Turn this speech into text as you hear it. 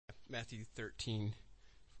Matthew 13,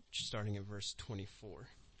 starting in verse 24.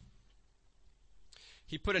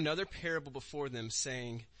 He put another parable before them,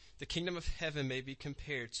 saying, "The kingdom of heaven may be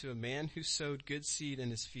compared to a man who sowed good seed in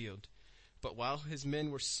his field. But while his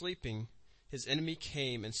men were sleeping, his enemy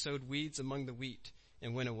came and sowed weeds among the wheat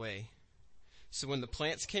and went away. So when the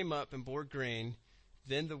plants came up and bore grain,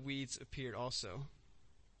 then the weeds appeared also.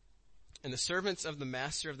 And the servants of the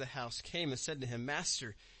master of the house came and said to him,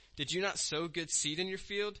 'Master, did you not sow good seed in your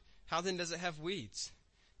field? How then does it have weeds?'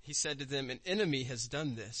 He said to them, 'An enemy has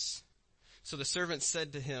done this.' So the servants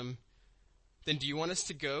said to him, 'Then do you want us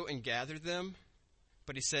to go and gather them?'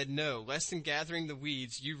 But he said, 'No, lest in gathering the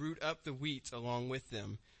weeds you root up the wheat along with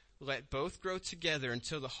them. Let both grow together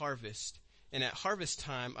until the harvest. And at harvest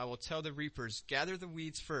time I will tell the reapers, gather the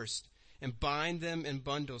weeds first and bind them in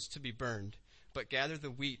bundles to be burned, but gather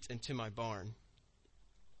the wheat into my barn.'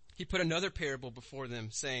 He put another parable before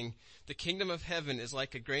them, saying, 'The kingdom of heaven is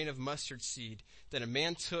like a grain of mustard seed that a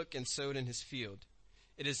man took and sowed in his field.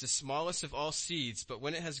 It is the smallest of all seeds, but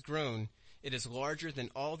when it has grown, it is larger than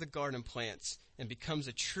all the garden plants and becomes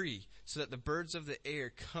a tree, so that the birds of the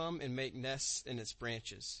air come and make nests in its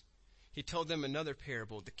branches.' He told them another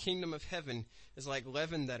parable. 'The kingdom of heaven is like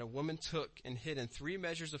leaven that a woman took and hid in 3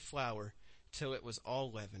 measures of flour till it was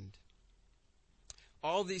all leavened.'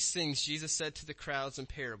 All these things Jesus said to the crowds in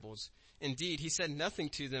parables. Indeed, he said nothing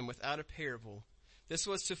to them without a parable. This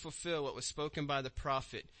was to fulfill what was spoken by the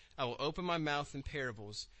prophet, 'I will open my mouth in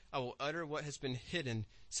parables. I will utter what has been hidden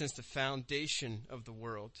since the foundation of the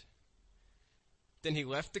world.' Then he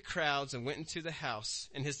left the crowds and went into the house,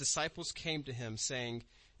 and his disciples came to him, saying,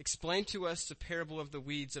 'Explain to us the parable of the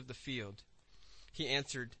weeds of the field.' He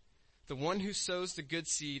answered, 'The one who sows the good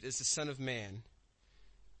seed is the Son of Man.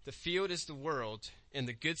 The field is the world, and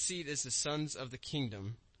the good seed is the sons of the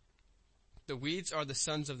kingdom. The weeds are the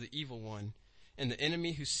sons of the evil one, and the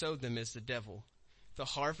enemy who sowed them is the devil. The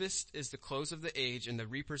harvest is the close of the age, and the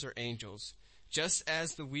reapers are angels. Just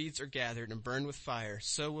as the weeds are gathered and burned with fire,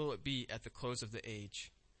 so will it be at the close of the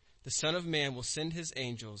age. The Son of Man will send his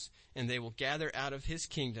angels, and they will gather out of his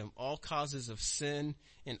kingdom all causes of sin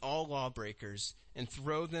and all lawbreakers, and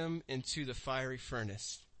throw them into the fiery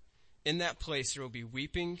furnace. In that place there will be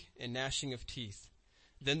weeping and gnashing of teeth.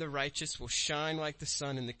 Then the righteous will shine like the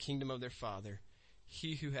sun in the kingdom of their Father.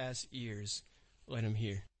 He who has ears, let him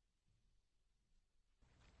hear."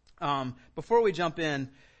 Before we jump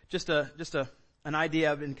in, just an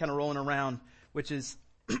idea I've been kind of rolling around, which is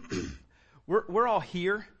we're all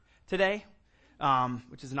here today,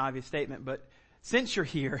 which is an obvious statement, but since you're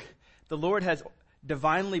here, the Lord has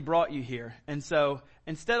divinely brought you here. And so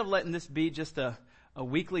instead of letting this be just a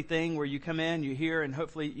weekly thing where you come in, you hear, and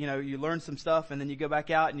hopefully, you learn some stuff, and then you go back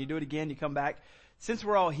out and you do it again, you come back. Since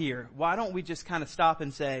we're all here, why don't we just kind of stop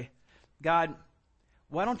and say, "God,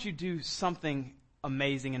 why don't you do something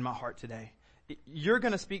amazing in my heart today?" You're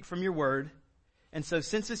going to speak from your word. And so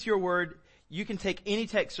since it's your word, you can take any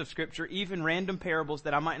text of scripture, even random parables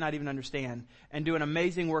that I might not even understand, and do an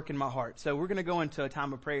amazing work in my heart. So we're going to go into a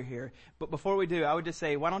time of prayer here. But before we do, I would just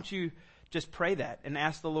say, why don't you just pray that and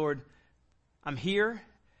ask the Lord, "I'm here.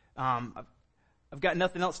 I've got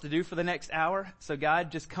nothing else to do for the next hour. So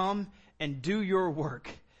God, just come and do your work.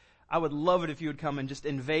 I would love it if you would come and just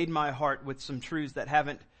invade my heart with some truths that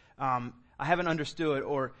I haven't understood,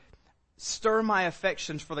 or stir my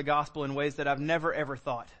affections for the gospel in ways that I've never ever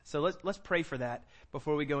thought." So let's pray for that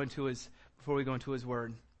before we go into his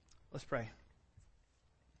word. Let's pray.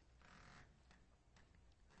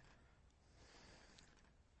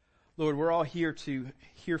 Lord, we're all here to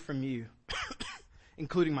hear from you,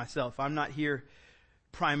 including myself. I'm not here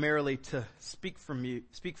primarily to speak for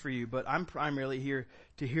you, but I'm primarily here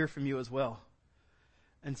to hear from you as well.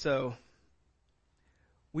 And so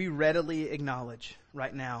we readily acknowledge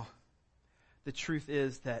right now the truth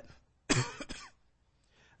is that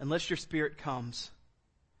unless your Spirit comes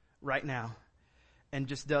right now and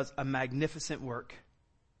just does a magnificent work,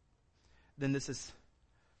 then this is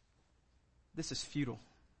futile.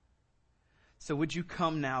 So would you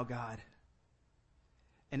come now, God,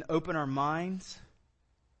 and open our minds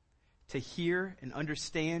to hear and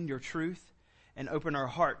understand your truth, and open our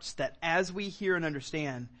hearts that as we hear and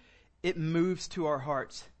understand, it moves to our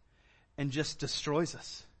hearts and just destroys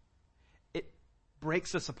us. It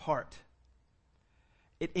breaks us apart.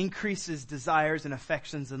 It increases desires and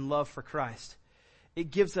affections and love for Christ.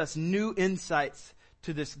 It gives us new insights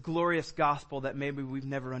to this glorious gospel that maybe we've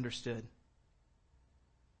never understood.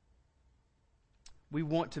 We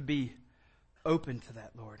want to be open to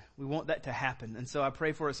that, Lord. We want that to happen. And so I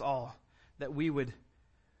pray for us all that we would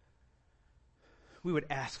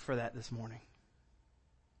ask for that this morning.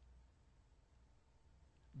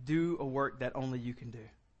 do a work that only you can do.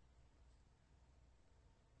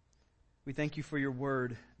 We thank you for your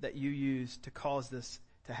word that you use to cause this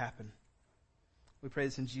to happen. We pray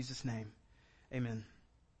this in Jesus' name. Amen.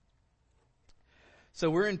 So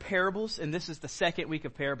we're in parables, and this is the second week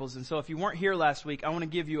of parables. And so if you weren't here last week, I want to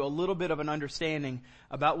give you a little bit of an understanding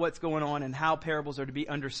about what's going on and how parables are to be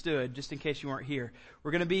understood, just in case you weren't here.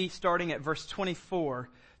 We're going to be starting at verse 24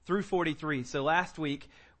 through 43. So last week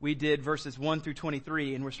we did verses 1 through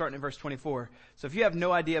 23, and we're starting at verse 24. So if you have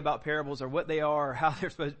no idea about parables or what they are or how they're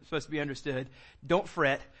supposed to be understood, don't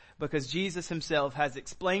fret, because Jesus himself has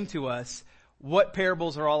explained to us what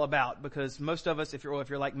parables are all about, because most of us, if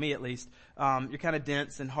you're like me at least, you're kind of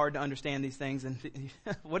dense and hard to understand these things. And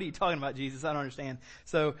what are you talking about, Jesus? I don't understand.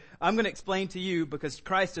 So I'm going to explain to you, because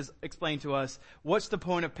Christ has explained to us, what's the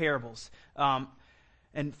point of parables.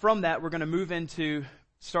 And from that, we're going to move into,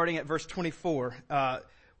 starting at verse 24,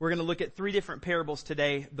 we're going to look at three different parables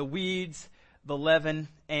today: the weeds, the leaven,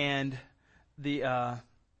 and the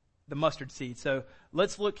mustard seed. So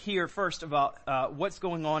let's look here first about what's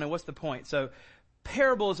going on and what's the point. So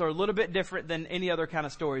parables are a little bit different than any other kind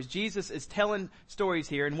of stories. Jesus is telling stories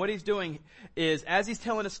here, and what he's doing is, as he's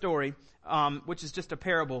telling a story, which is just a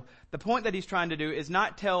parable, the point that he's trying to do is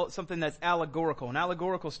not tell something that's allegorical. An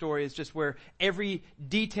allegorical story is just where every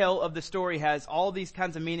detail of the story has all these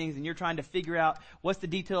kinds of meanings, and you're trying to figure out what's the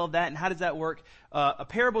detail of that and how does that work. A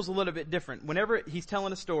parable's a little bit different. Whenever he's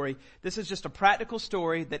telling a story, this is just a practical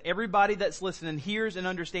story that everybody that's listening hears and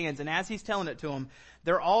understands. And as he's telling it to them,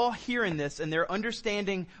 they're all hearing this and they're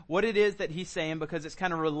understanding what it is that he's saying, because it's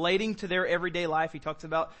kind of relating to their everyday life. He talks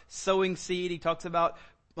about sowing seed. He talks about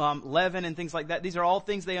leaven and things like that. These are all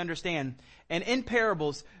things they understand. And in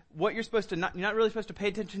parables, what you're not really supposed to pay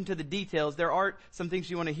attention to the details. There are some things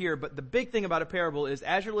you want to hear, but the big thing about a parable is,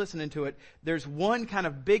 as you're listening to it, there's one kind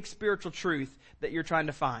of big spiritual truth that you're trying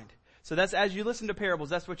to find. So that's, as you listen to parables,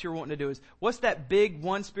 that's what you're wanting to do, is, what's that big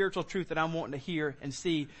one spiritual truth that I'm wanting to hear and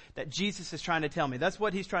see that Jesus is trying to tell me? That's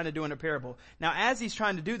what he's trying to do in a parable. Now, as he's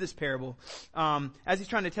trying to do this parable, as he's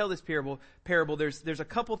trying to tell this parable, there's a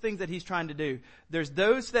couple things that he's trying to do. There's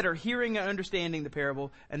those that are hearing and understanding the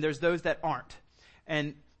parable, and there's those that aren't.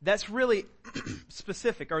 And that's really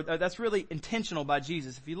specific, or that's really intentional by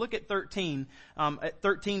Jesus. If you look at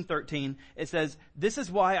 13:13, it says, "This is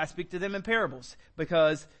why I speak to them in parables,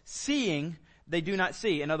 because seeing they do not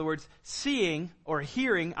see." In other words, seeing or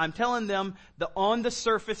hearing, I'm telling them the on the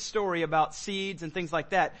surface story about seeds and things like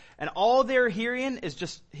that. And all they're hearing is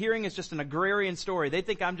just an agrarian story. They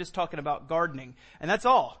think I'm just talking about gardening, and that's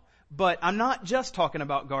all. But I'm not just talking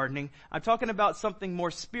about gardening. I'm talking about something more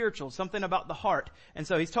spiritual, something about the heart. And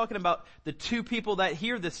so he's talking about the two people that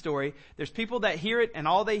hear this story. There's people that hear it, and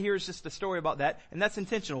all they hear is just a story about that. And that's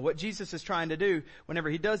intentional. What Jesus is trying to do whenever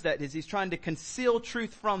he does that is he's trying to conceal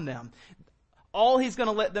truth from them. All he's going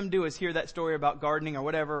to let them do is hear that story about gardening or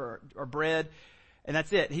whatever, or bread. And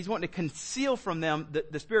that's it. He's wanting to conceal from them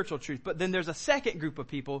the spiritual truth. But then there's a second group of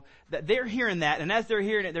people that they're hearing that, and as they're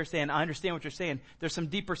hearing it, they're saying, "I understand what you're saying." There's some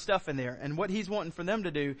deeper stuff in there. And what he's wanting for them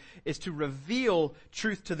to do is to reveal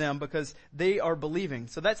truth to them, because they are believing.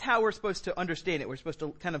 So that's how we're supposed to understand it. We're supposed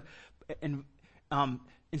to kind of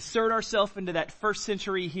insert ourselves into that first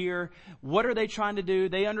century here. What are they trying to do?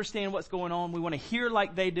 They understand what's going on. We want to hear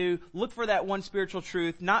like they do. Look for that one spiritual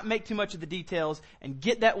truth, not make too much of the details, and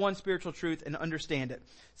get that one spiritual truth and understand it.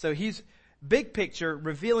 So he's big picture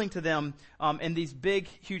revealing to them in these big,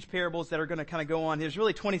 huge parables that are going to kind of go on. There's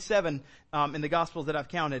really 27 in the Gospels that I've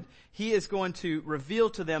counted. He is going to reveal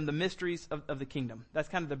to them the mysteries of the kingdom. That's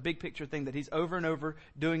kind of the big picture thing that he's over and over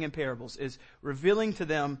doing in parables, is revealing to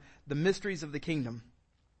them the mysteries of the kingdom.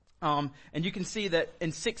 And you can see that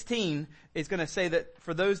in 16, it's going to say that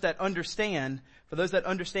for those that understand,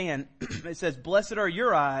 it says, "Blessed are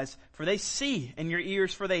your eyes, for they see, and your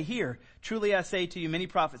ears, for they hear. Truly I say to you, many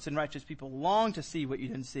prophets and righteous people long to see what you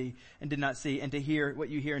didn't see and did not see, and to hear what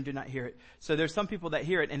you hear and do not hear it." So there's some people that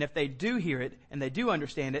hear it, and if they do hear it and they do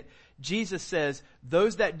understand it, Jesus says,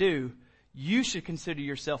 those that do, you should consider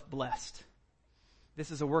yourself blessed.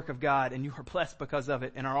 This is a work of God, and you are blessed because of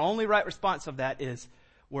it. And our only right response of that is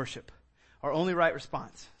worship. Our only right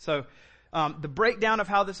response. So the breakdown of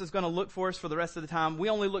how this is going to look for us for the rest of the time, we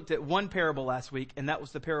only looked at one parable last week, and that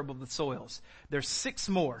was the parable of the soils. There's 6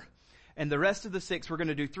 more. And the rest of the 6, we're going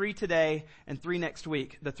to do 3 today and 3 next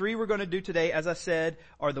week. The 3 we're going to do today, as I said,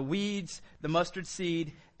 are the weeds, the mustard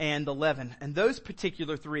seed, and the leaven. And those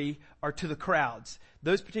particular three are to the crowds.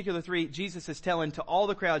 Those particular three, Jesus is telling to all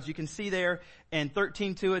the crowds. You can see there in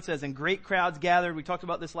 13:2, it says, and great crowds gathered. We talked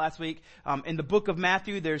about this last week. In the book of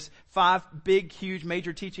Matthew, there's 5 big, huge,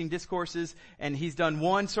 major teaching discourses. And he's done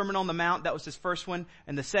one Sermon on the Mount. That was his first one.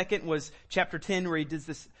 And the second was chapter 10, where he does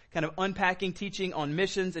this kind of unpacking teaching on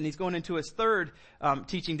missions. And he's going into his third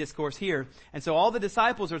teaching discourse here. And so all the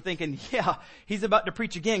disciples are thinking, yeah, he's about to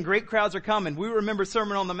preach again. Great crowds are coming. We remember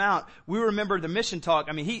Sermon on the Mount. We remember the mission talk.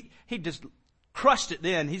 I mean, he just crushed it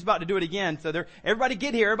then. He's about to do it again. So everybody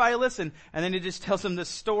get here, everybody listen. And then he just tells them this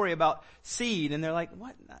story about seed. And they're like,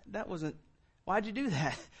 what? That wasn't, why'd you do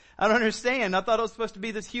that? I don't understand. I thought it was supposed to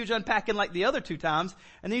be this huge unpacking like the other 2 times.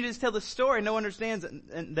 And then you just tell the story. No one understands it.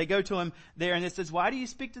 And they go to him there and it says, why do you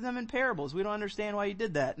speak to them in parables? We don't understand why you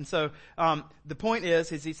did that. And so, the point is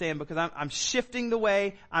he's saying, because I'm shifting the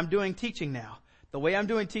way I'm doing teaching now. The way I'm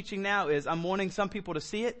doing teaching now is I'm wanting some people to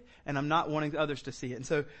see it and I'm not wanting others to see it. And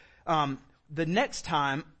so, the next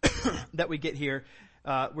time that we get here,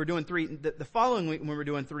 we're doing 3. The following week when we're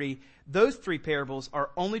doing 3, those 3 parables are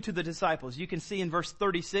only to the disciples. You can see in verse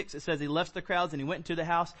 36, it says he left the crowds and he went into the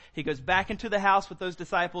house. He goes back into the house with those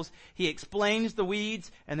disciples. He explains the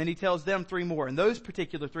weeds and then he tells them 3 more. And those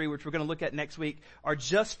particular 3, which we're going to look at next week, are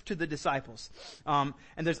just to the disciples. And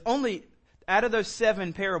there's only, out of those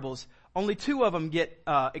 7 parables, only 2 of them get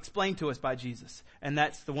explained to us by Jesus. And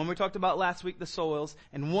that's the one we talked about last week, the soils,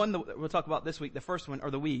 and one that we'll talk about this week, the first one,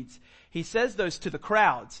 are the weeds. He says those to the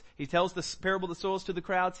crowds. He tells the parable of the soils to the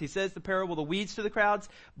crowds. He says the parable of the weeds to the crowds,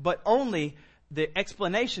 but only the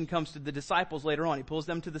explanation comes to the disciples later on. He pulls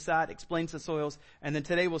them to the side, explains the soils, and then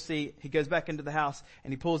today we'll see he goes back into the house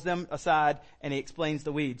and he pulls them aside and he explains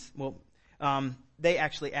the weeds. Well, they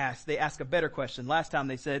actually ask a better question. Last time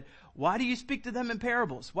they said, why do you speak to them in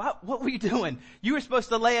parables? What were you doing? You were supposed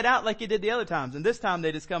to lay it out like you did the other times. And this time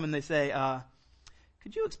they just come and they say,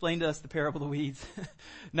 could you explain to us the parable of the weeds?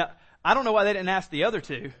 Now, I don't know why they didn't ask the other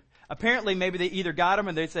 2. Apparently maybe they either got them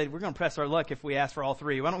and they said, we're going to press our luck if we ask for all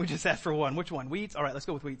 3. Why don't we just ask for one? Which one? Weeds? All right, let's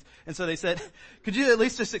go with weeds. And so they said, could you at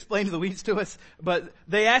least just explain the weeds to us? But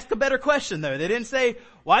they asked a better question though. They didn't say,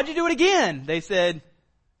 why'd you do it again? They said,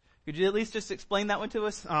 could you at least just explain that one to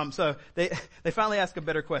us? So they finally ask a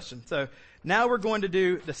better question. So now we're going to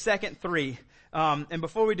do the second 3. And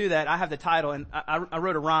before we do that, I have the title, and I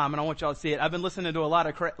wrote a rhyme, and I want y'all to see it. I've been listening to a lot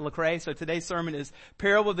of Lecrae, so today's sermon is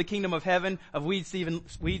Parable of the Kingdom of Heaven of Weed, Seed,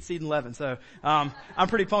 and Leaven. So I'm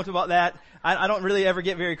pretty pumped about that. I don't really ever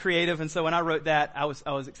get very creative, and so when I wrote that, I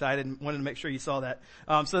was excited and wanted to make sure you saw that.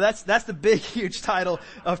 So that's the big, huge title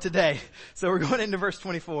of today. So we're going into verse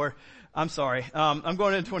 24. I'm sorry. I'm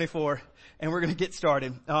going into 24 and we're going to get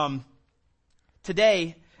started.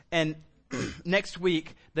 Today and next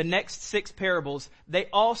week, the next 6 parables, they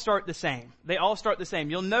all start the same.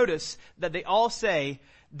 You'll notice that they all say,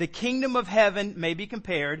 the kingdom of heaven may be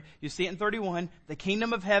compared. You see it in 31. The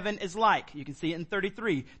kingdom of heaven is like. You can see it in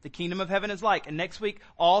 33. The kingdom of heaven is like. And next week,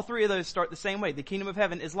 all 3 of those start the same way. The kingdom of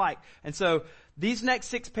heaven is like. And so these next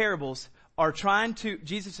 6 parables are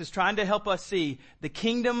Jesus is trying to help us see the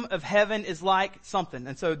kingdom of heaven is like something.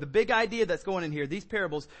 And so the big idea that's going in here, these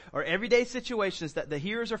parables are everyday situations that the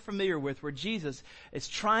hearers are familiar with, where Jesus is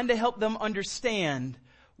trying to help them understand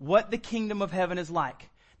what the kingdom of heaven is like.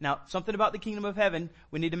 Now, something about the kingdom of heaven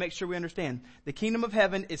we need to make sure we understand. The kingdom of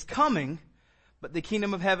heaven is coming, but the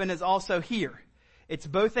kingdom of heaven is also here. It's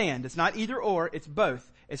both and. It's not either or, it's both.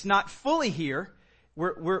 It's not fully here.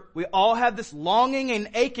 We all have this longing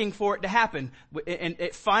and aching for it to happen, and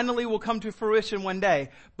it finally will come to fruition one day.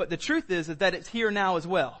 But the truth is that it's here now as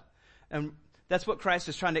well. And that's what Christ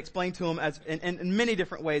is trying to explain to them in many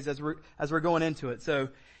different ways as we're going into it. So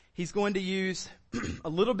he's going to use a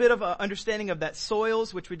little bit of an understanding of that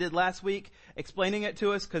soils, which we did last week, explaining it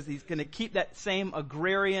to us, because he's going to keep that same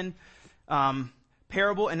agrarian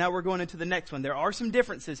parable. And now we're going into the next one. There are some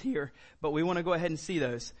differences here, but we want to go ahead and see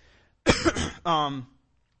those.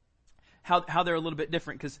 How they're a little bit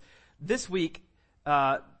different, because this week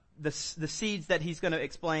the seeds that he's going to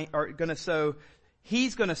explain are going to sow.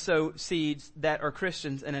 He's going to sow seeds that are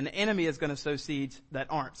Christians, and an enemy is going to sow seeds that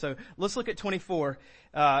aren't. So let's look at 24,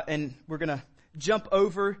 and we're going to jump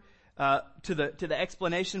over to the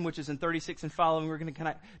explanation, which is in 36 and following. We're going to kind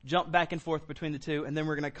of jump back and forth between the 2, and then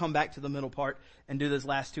we're going to come back to the middle part and do those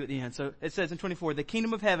last 2 at the end. So it says in 24, the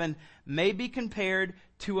kingdom of heaven may be compared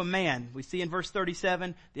to a man. We see in verse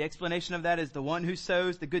 37, the explanation of that is the one who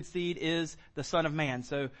sows the good seed is the Son of Man.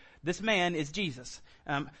 So this man is Jesus,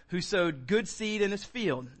 who sowed good seed in his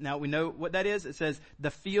field. Now we know what that is. It says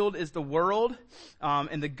the field is the world,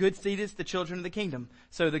 and the good seed is the children of the kingdom.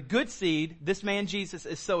 So the good seed, this man Jesus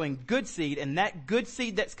is sowing good seed seed. And that good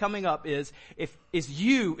seed that's coming up is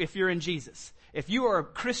you if you're in Jesus. If you are a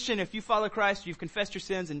Christian, if you follow Christ, you've confessed your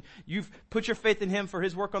sins and you've put your faith in Him for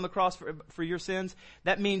His work on the cross for your sins,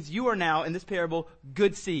 that means you are now, in this parable,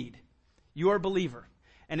 good seed. You are a believer.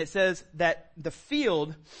 And it says that the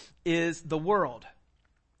field is the world.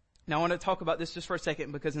 Now I want to talk about this just for a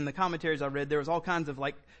second, because in the commentaries I read, there was all kinds of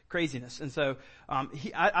craziness. And so,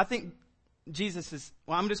 I think Jesus is,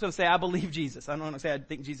 I'm just going to say I believe Jesus. I don't want to say I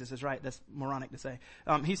think Jesus is right. That's moronic to say.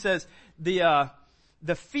 He says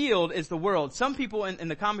the field is the world. Some people in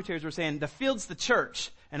the commentaries were saying the field's the church,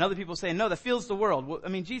 and other people saying no, the field's the world. Well, I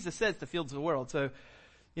mean, Jesus says the field's the world, so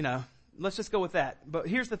let's just go with that. But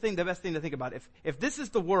here's the best thing to think about. If this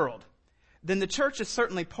is the world, then the church is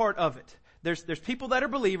certainly part of it. There's people that are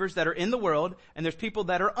believers that are in the world, and there's people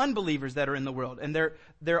that are unbelievers that are in the world, and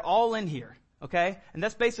they're all in here. Okay? And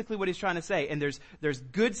that's basically what he's trying to say. And there's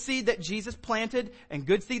good seed that Jesus planted and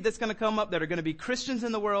good seed that's going to come up that are going to be Christians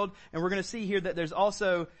in the world. And we're going to see here that there's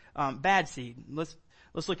also bad seed. Let's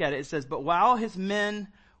look at it. It says, but while his men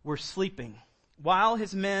were sleeping. The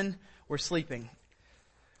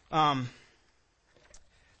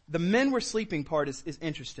men were sleeping part is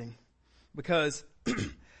interesting, because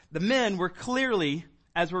the men were clearly,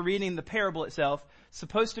 as we're reading the parable itself,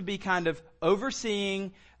 supposed to be kind of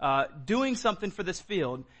overseeing, doing something for this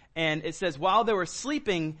field. And it says while they were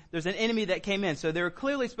sleeping, there's an enemy that came in. So they were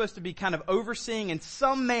clearly supposed to be kind of overseeing in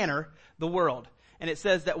some manner the world. And it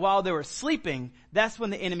says that while they were sleeping, that's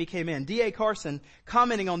when the enemy came in. D.A. Carson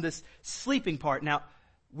commenting on this sleeping part. Now,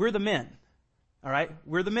 we're the men. All right?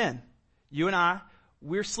 We're the men. You and I,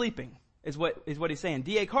 we're sleeping is what he's saying.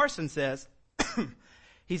 D.A. Carson says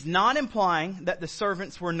he's not implying that the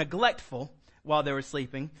servants were neglectful while they were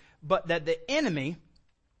sleeping, but that the enemy,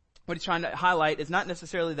 what he's trying to highlight is not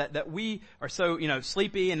necessarily that we are so,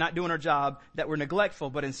 sleepy and not doing our job, that we're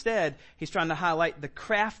neglectful, but instead he's trying to highlight the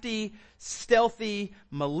crafty, stealthy,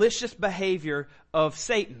 malicious behavior of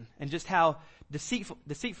Satan and just how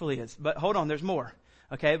deceitful he is. But hold on, there's more.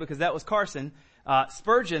 Okay, because that was Carson.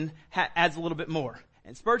 Spurgeon adds a little bit more.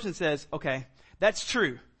 And Spurgeon says, okay, that's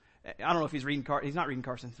true. I don't know if he's not reading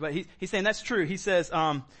Carson, but he's saying that's true. He says,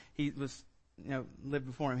 he was, lived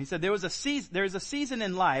before him. He said there is a season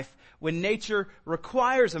in life when nature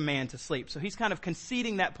requires a man to sleep. So he's kind of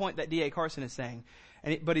conceding that point that D.A. Carson is saying.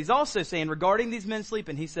 But he's also saying regarding these men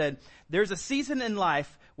sleeping, he said, there's a season in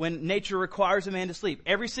life when nature requires a man to sleep.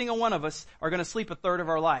 Every single one of us are going to sleep a third of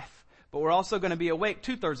our life, but we're also going to be awake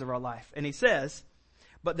 2/3 of our life. And he says,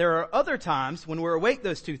 but there are other times when we're awake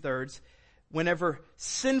those 2/3, whenever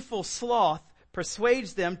sinful sloth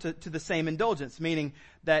persuades them to the same indulgence, meaning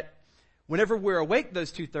that whenever we're awake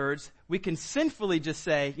those 2/3, we can sinfully just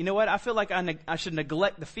say, you know what, I feel like I should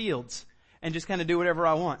neglect the fields and just kind of do whatever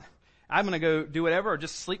I want. I'm going to go do whatever or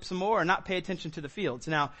just sleep some more or not pay attention to the fields.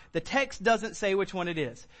 Now, the text doesn't say which one it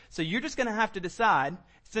is. So you're just going to have to decide,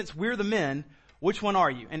 since we're the men, which one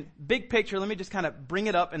are you? And big picture, let me just kind of bring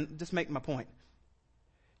it up and just make my point.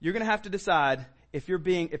 You're going to have to decide if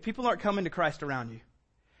people aren't coming to Christ around you.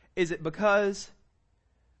 Is it because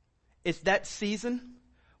it's that season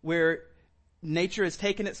where nature has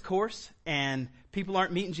taken its course and people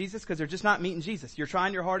aren't meeting Jesus because they're just not meeting Jesus? You're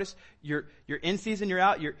trying your hardest. You're in season, you're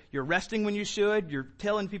out. You're resting when you should. You're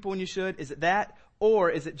telling people when you should. Is it that? Or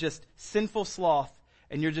is it just sinful sloth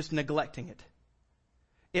and you're just neglecting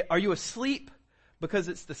it? Are you asleep because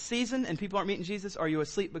it's the season and people aren't meeting Jesus? Or are you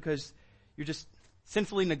asleep because you're just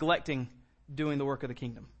sinfully neglecting doing the work of the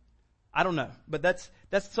kingdom? I don't know. But that's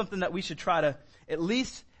something that we should try to at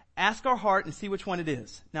least ask our heart and see which one it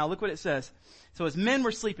is. Now look what it says. So as men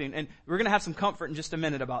were sleeping, and we're going to have some comfort in just a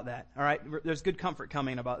minute about that. All right. There's good comfort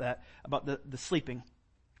coming about that, about the sleeping.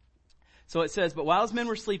 So it says, but while his men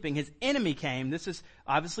were sleeping, his enemy came. This is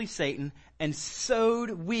obviously Satan, and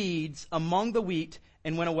sowed weeds among the wheat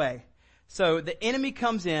and went away. So the enemy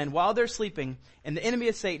comes in while they're sleeping, and the enemy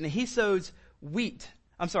is Satan, and he sows weeds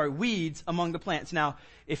among the plants. Now,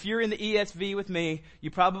 if you're in the ESV with me, you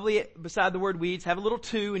probably, beside the word weeds, have a little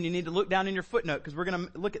 2, and you need to look down in your footnote, because we're going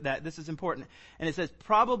to look at that. This is important. And it says,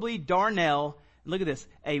 probably darnel, look at this,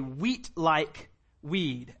 a wheat-like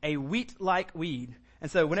weed. A wheat-like weed. And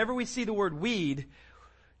so whenever we see the word weed,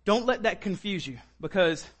 don't let that confuse you,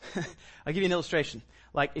 because I'll give you an illustration.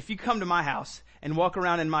 Like, if you come to my house and walk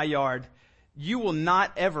around in my yard, you will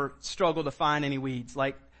not ever struggle to find any weeds.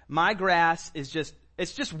 Like, my grass is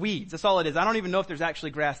it's just weeds. That's all it is. I don't even know if there's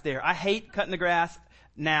actually grass there. I hate cutting the grass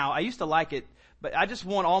now. I used to like it, but I just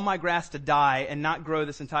want all my grass to die and not grow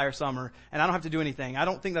this entire summer, and I don't have to do anything. I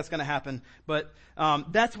don't think that's going to happen, but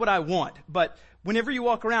that's what I want. But whenever you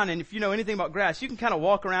walk around, and if you know anything about grass, you can kind of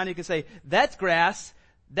walk around and you can say, that's grass,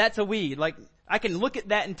 that's a weed. Like, I can look at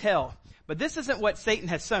that and tell. But this isn't what Satan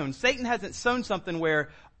has sown. Satan hasn't sown something where,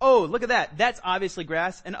 oh, look at that. That's obviously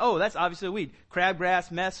grass. And oh, that's obviously a weed.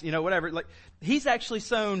 Crabgrass, mess, whatever. Like, he's actually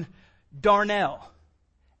sown darnel,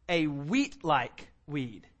 a wheat-like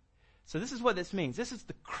weed. So this is what this means. This is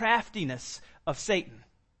the craftiness of Satan.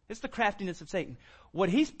 It's the craftiness of Satan. What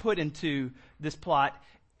he's put into this plot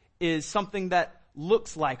is something that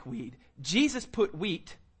looks like weed. Jesus put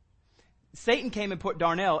wheat. Satan came and put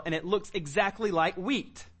darnel, and it looks exactly like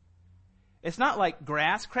wheat. It's not like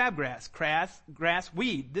grass, crabgrass, grass,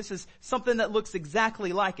 weed. This is something that looks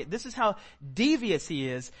exactly like it. This is how devious he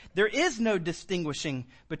is. There is no distinguishing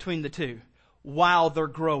between the two while they're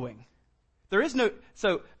growing. There is no,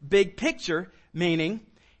 so big picture, meaning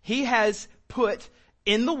he has put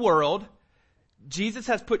in the world, Jesus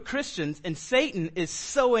has put Christians, and Satan is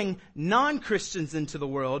sowing non-Christians into the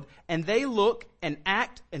world, and they look and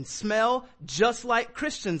act and smell just like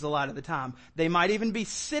Christians a lot of the time. They might even be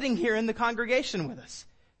sitting here in the congregation with us.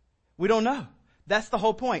 We don't know. That's the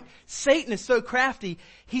whole point. Satan is so crafty,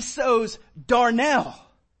 he sows darnel.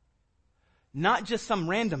 Not just some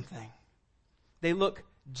random thing. They look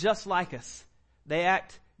just like us. They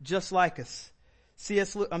act just like us.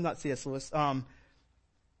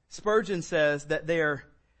 Spurgeon says that they're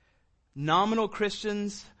nominal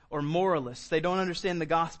Christians or moralists. They don't understand the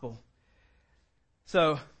gospel.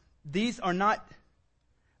 So these are not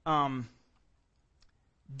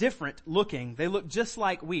different looking. They look just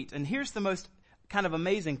like wheat. And here's the most kind of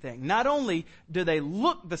amazing thing. Not only do they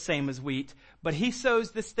look the same as wheat, but he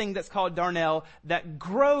sows this thing that's called darnel that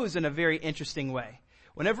grows in a very interesting way.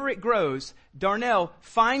 Whenever it grows, darnel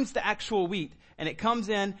finds the actual wheat, and it comes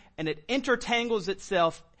in and it intertangles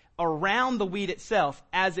itself around the wheat itself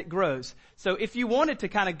as it grows. So if you wanted to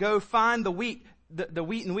kind of go find the wheat, the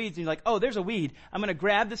wheat and weeds, and you're like, oh, there's a weed. I'm going to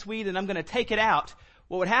grab this weed and I'm going to take it out.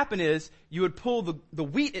 What would happen is you would pull the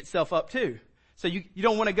wheat itself up too. So you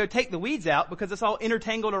don't want to go take the weeds out because it's all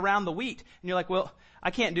intertangled around the wheat. And you're like, well,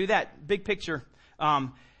 I can't do that. Big picture.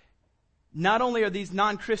 Not only are these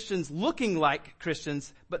non-Christians looking like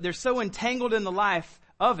Christians, but they're so entangled in the life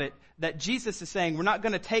of it that Jesus is saying we're not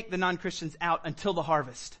going to take the non-Christians out until the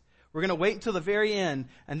harvest. We're going to wait until the very end,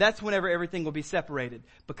 and that's whenever everything will be separated.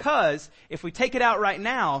 Because if we take it out right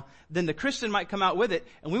now, then the Christian might come out with it,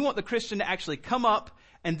 and we want the Christian to actually come up,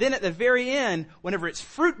 and then at the very end, whenever it's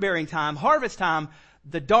fruit-bearing time, harvest time,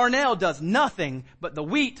 the darnel does nothing, but the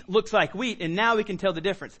wheat looks like wheat, and now we can tell the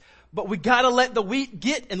difference. But we gotta let the wheat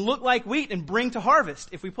get and look like wheat and bring to harvest.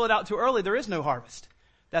 If we pull it out too early, there is no harvest.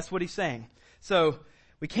 That's what he's saying. So,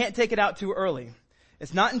 we can't take it out too early.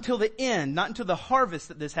 It's not until the end, not until the harvest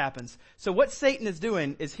that this happens. So what Satan is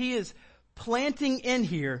doing is he is planting in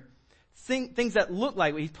here things that look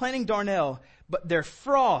like, he's planting darnel, but they're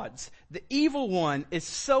frauds. The evil one is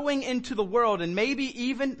sowing into the world and maybe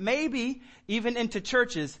even into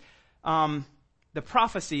churches, the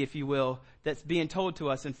prophecy, if you will, that's being told to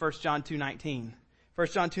us in 1 John 2:19. 1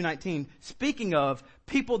 John 2:19, speaking of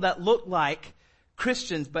people that look like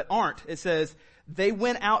Christians but aren't, it says, they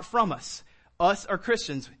went out from us. Us are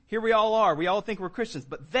Christians. Here we all are. We all think we're Christians,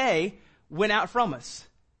 but they went out from us.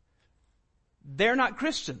 They're not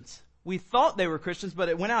Christians. We thought they were Christians, but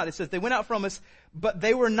it went out. It says they went out from us, but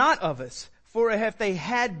they were not of us. For if they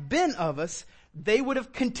had been of us, they would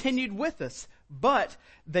have continued with us. But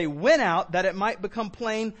they went out that it might become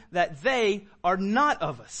plain that they are not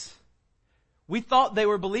of us. We thought they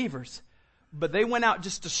were believers, but they went out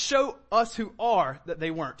just to show us who are that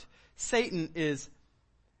they weren't. Satan is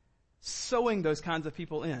sowing those kinds of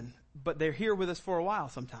people in, but they're here with us for a while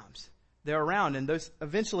sometimes. They're around, and those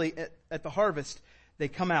eventually at the harvest, they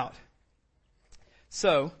come out.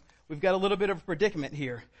 So, we've got a little bit of a predicament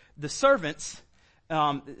here. The servants,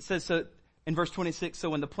 it says so in verse 26, so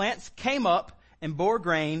when the plants came up and bore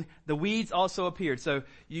grain, the weeds also appeared. So,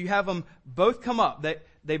 you have them both come up.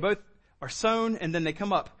 They both are sown and then they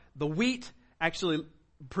come up. The wheat actually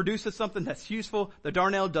produces something that's useful. The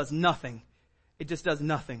darnel does nothing. It just does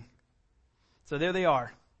nothing. So there they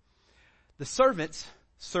are. The servants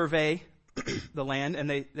survey the land and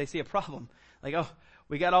they see a problem. Like, oh,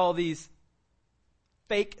 we got all these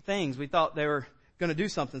fake things. We thought they were going to do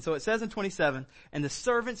something. So it says in 27, and the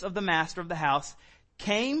servants of the master of the house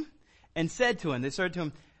came and said to him, they said to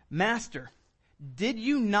him, Master, did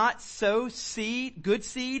you not sow good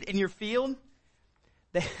seed in your field?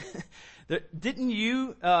 Didn't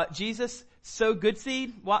you, Jesus, sow good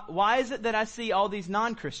seed? Why is it that I see all these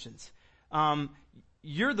non-Christians?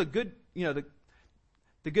 You're the good,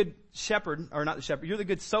 the good shepherd, or not the shepherd, you're the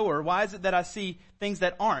good sower. Why is it that I see things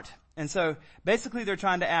that aren't? And so basically they're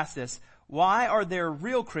trying to ask this: why are there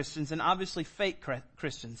real Christians and obviously fake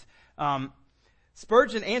Christians?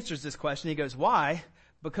 Spurgeon answers this question. He goes, why?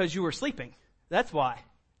 Because you were sleeping. That's why.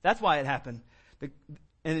 That's why it happened. And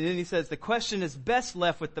then he says, the question is best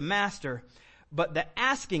left with the master, but the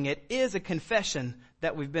asking it is a confession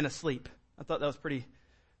that we've been asleep. I thought that was pretty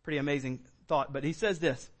amazing thought. But he says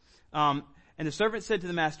this, and the servant said to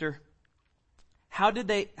the master, how did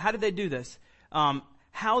they do this?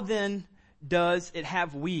 How then does it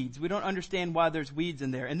have weeds? We don't understand why there's weeds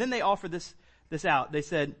in there. And then they offer this out. They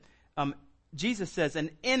said, Jesus says,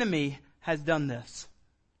 an enemy has done this.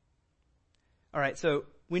 All right, so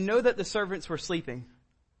we know that the servants were sleeping.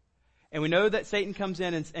 And we know that Satan comes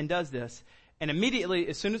in and does this. And immediately,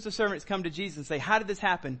 as soon as the servants come to Jesus and say, how did this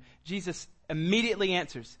happen? Jesus immediately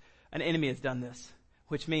answers, an enemy has done this.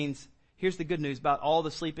 Which means, here's the good news about all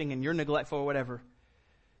the sleeping and you're neglectful or whatever.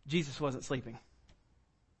 Jesus wasn't sleeping.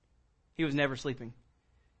 He was never sleeping.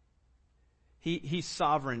 He's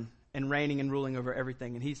sovereign and reigning and ruling over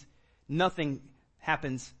everything. And nothing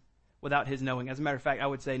happens without his knowing. As a matter of fact, I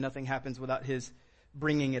would say nothing happens without his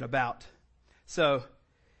bringing it about. So,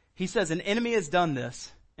 he says, an enemy has done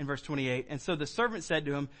this in verse 28. And so the servant said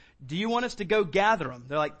to him, do you want us to go gather them?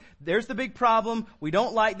 They're like, there's the big problem. We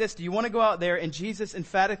don't like this. Do you want to go out there? And Jesus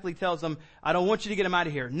emphatically tells them, I don't want you to get them out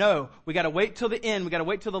of here. No, we got to wait till the end. We got to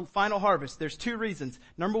wait till the final harvest. There's two reasons.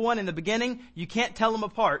 Number one, in the beginning, you can't tell them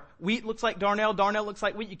apart. Wheat looks like darnel. Darnel looks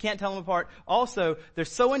like wheat. You can't tell them apart. Also, they're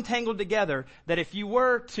so entangled together that if you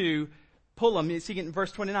were to pull them, you see it in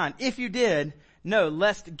verse 29. If you did, no,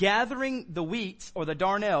 lest gathering the wheats or the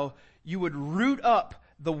darnel, you would root up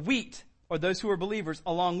the wheat or those who are believers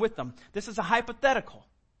along with them. This is a hypothetical.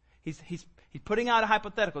 He's putting out a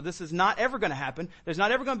hypothetical. This is not ever going to happen. There's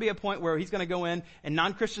not ever going to be a point where he's going to go in and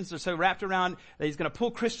non-Christians are so wrapped around that he's going to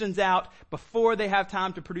pull Christians out before they have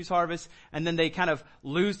time to produce harvest, and then they kind of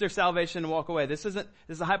lose their salvation and walk away. This is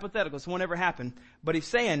a hypothetical. This won't ever happen. But he's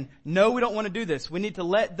saying, no, we don't want to do this. We need to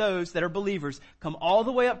let those that are believers come all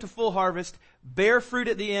the way up to full harvest, bear fruit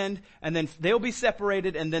at the end, and then they'll be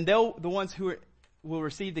separated, and then the ones who will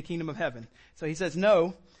receive the kingdom of heaven. So he says,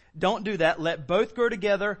 no, don't do that. Let both grow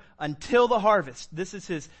together until the harvest. This is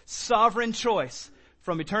his sovereign choice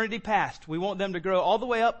from eternity past. We want them to grow all the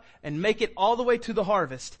way up and make it all the way to the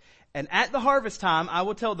harvest. And at the harvest time, I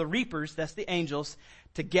will tell the reapers, that's the angels,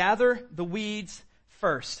 to gather the weeds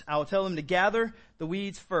first. I will tell them to gather the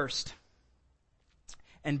weeds first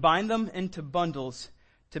and bind them into bundles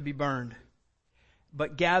to be burned.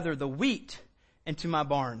 But gather the wheat into my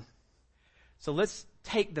barn. So let's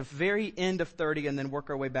take the very end of 30 and then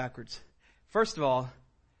work our way backwards. First of all,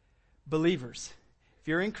 believers, if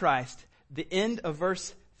you're in Christ, the end of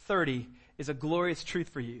verse 30 is a glorious truth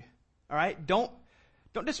for you. All right? Don't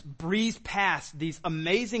just breeze past these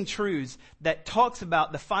amazing truths that talks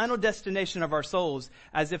about the final destination of our souls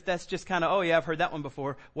as if that's just kind of, oh yeah, I've heard that one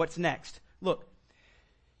before. What's next? Look,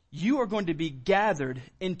 you are going to be gathered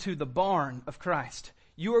into the barn of Christ.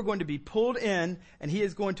 You are going to be pulled in, and he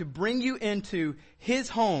is going to bring you into his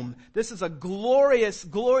home. This is a glorious,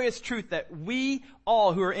 glorious truth that we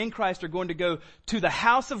all who are in Christ are going to go to the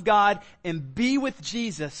house of God and be with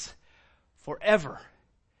Jesus forever.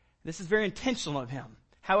 This is very intentional of him.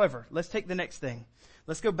 However, let's take the next thing.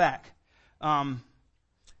 Let's go back.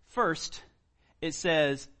 First, it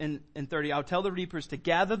says in 30, I'll tell the reapers to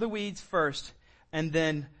gather the weeds first and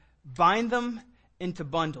then bind them into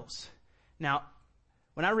bundles. Now,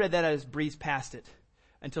 when I read that, I just breezed past it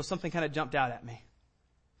until something kind of jumped out at me.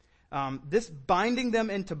 This binding them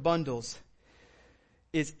into bundles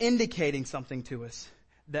is indicating something to us.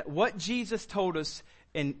 That what Jesus told us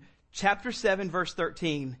in chapter 7, verse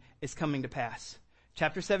 13 is coming to pass.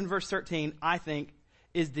 Chapter 7, verse 13, I think,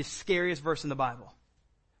 is the scariest verse in the Bible.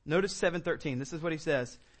 Notice 7:13. This is what he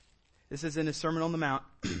says. This is in his Sermon on the Mount.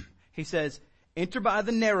 He says, enter by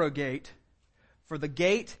the narrow gate, for the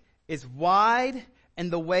gate is wide and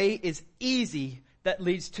the way is easy that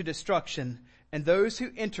leads to destruction, and those who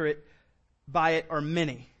enter it by it are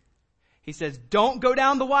many. He says, don't go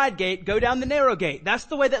down the wide gate, go down the narrow gate. That's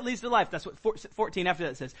the way that leads to life. That's what 14 after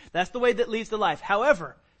that says. That's the way that leads to life.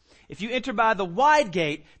 However, if you enter by the wide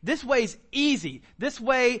gate, this way is easy. This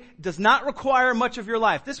way does not require much of your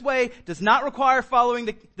life. This way does not require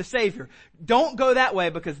following the Savior. Don't go that way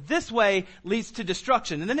because this way leads to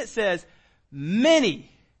destruction. And then it says, many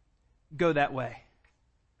go that way.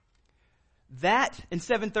 That in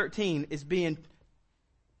 7:13 is being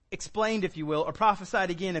explained, if you will, or prophesied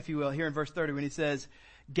again, if you will, here in verse 30 when he says,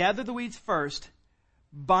 gather the weeds first,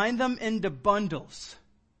 bind them into bundles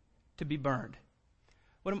to be burned.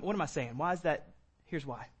 What am I saying? Why is that? Here's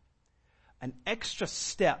why. An extra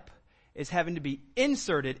step is having to be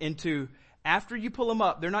inserted into, after you pull them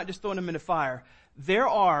up, they're not just throwing them in the fire. There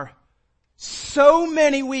are so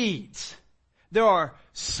many weeds. There are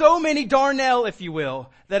so many darnel, if you will,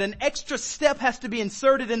 that an extra step has to be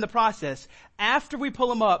inserted in the process. After we pull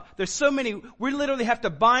them up, there's so many, we literally have to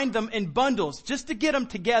bind them in bundles just to get them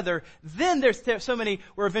together. Then there's so many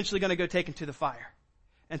we're eventually going to go take into the fire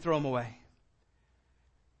and throw them away.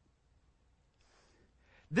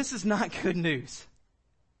 This is not good news.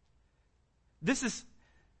 This is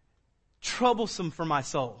troublesome for my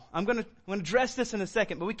soul. I'm going to address this in a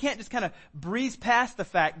second, but we can't just kind of breeze past the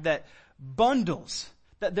fact that bundles,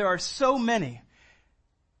 that there are so many,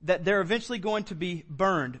 that they're eventually going to be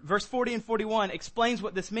burned. Verse 40 and 41 explains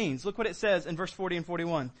what this means. Look what it says in verse 40 and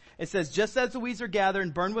 41. It says, just as the weeds are gathered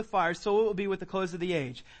and burned with fire, so it will be with the close of the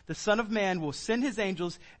age. The Son of Man will send his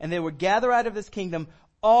angels, and they will gather out of his kingdom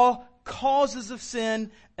all causes of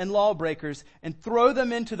sin and lawbreakers, and throw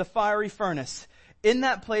them into the fiery furnace. In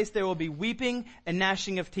that place there will be weeping and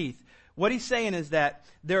gnashing of teeth. What he's saying is that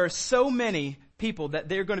there are so many people that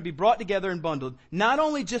they're going to be brought together and bundled. Not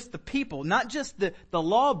only just the people, not just the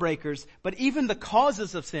lawbreakers, but even the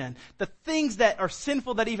causes of sin. The things that are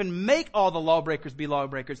sinful that even make all the lawbreakers be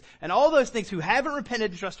lawbreakers. And all those things who haven't repented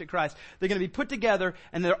and trusted Christ, they're going to be put together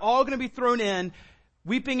and they're all going to be thrown in,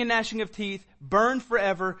 weeping and gnashing of teeth, burned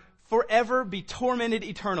forever, forever be tormented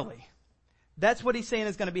eternally. That's what he's saying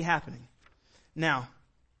is going to be happening. Now,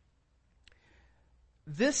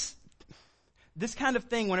 this kind of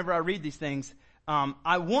thing, whenever I read these things,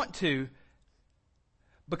 I want to,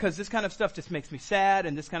 because this kind of stuff just makes me sad,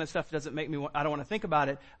 and this kind of stuff doesn't make me, I don't want to think about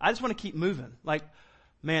it. I just want to keep moving. Like,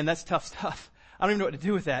 man, that's tough stuff. I don't even know what to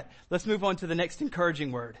do with that. Let's move on to the next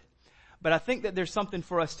encouraging word. But I think that there's something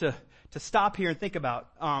for us to stop here and think about.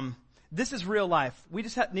 This is real life. We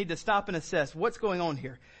just need to stop and assess what's going on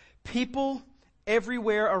here. People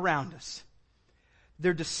everywhere around us,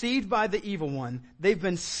 they're deceived by the evil one. They've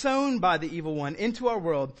been sown by the evil one into our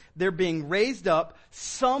world. They're being raised up.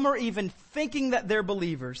 Some are even thinking that they're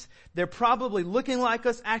believers. They're probably looking like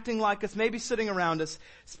us, acting like us, maybe sitting around us.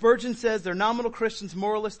 Spurgeon says they're nominal Christians,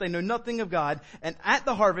 moralists. They know nothing of God. And at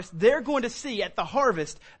the harvest, they're going to see at the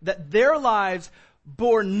harvest that their lives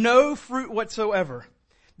bore no fruit whatsoever.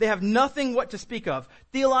 They have nothing what to speak of.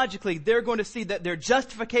 Theologically, they're going to see that their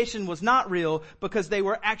justification was not real because they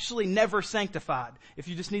were actually never sanctified, if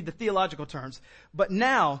you just need the theological terms. But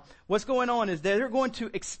now, what's going on is they're going to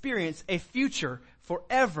experience a future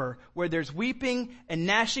forever where there's weeping and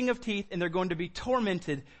gnashing of teeth, and they're going to be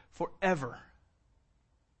tormented forever.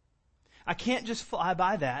 I can't just fly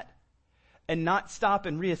by that and not stop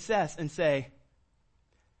and reassess and say,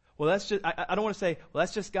 well, that's just, I don't want to say, well,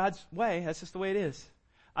 that's just God's way. That's just the way it is.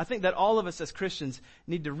 I think that all of us as Christians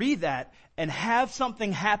need to read that and have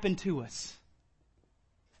something happen to us.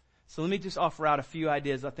 So let me just offer out a few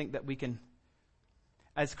ideas I think that we can,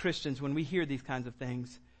 as Christians, when we hear these kinds of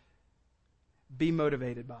things, be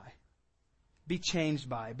motivated by, be changed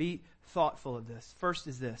by, be thoughtful of this. First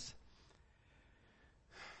is this.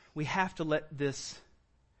 We have to let this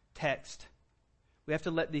text, we have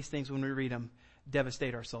to let these things when we read them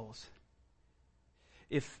devastate our souls.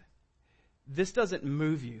 If this doesn't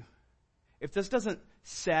move you, if this doesn't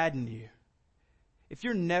sadden you, if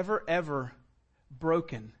you're never ever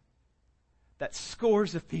broken, that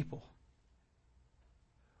scores of people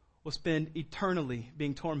will spend eternally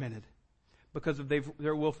being tormented because of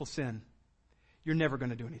their willful sin, you're never going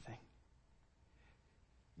to do anything.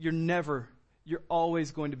 You're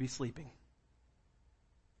always going to be sleeping.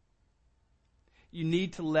 You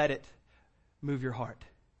need to let it move your heart.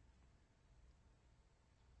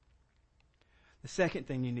 The second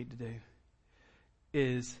thing you need to do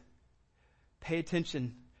is pay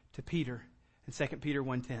attention to Peter in 2 Peter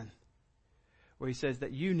 1:10, where he says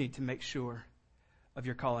that you need to make sure of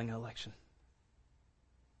your calling and election.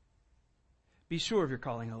 Be sure of your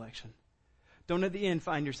calling and election. Don't at the end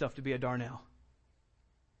find yourself to be a darnel.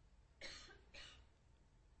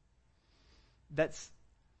 That's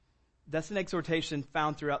an exhortation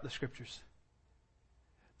found throughout the Scriptures.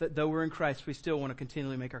 That though we're in Christ, we still want to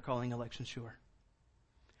continually make our calling and election sure.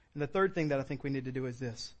 And the third thing that I think we need to do is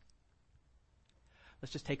this.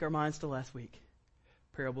 Let's just take our minds to last week.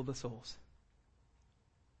 Parable of the souls.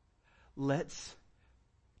 Let's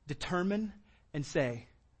determine and say,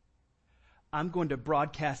 I'm going to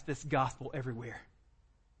broadcast this gospel everywhere.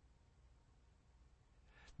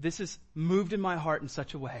 This has moved in my heart in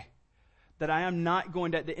such a way that I am not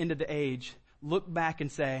going to, at the end of the age, look back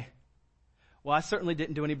and say, well, I certainly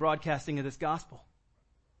didn't do any broadcasting of this gospel.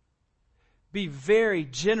 Be very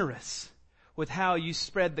generous with how you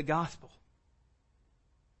spread the gospel.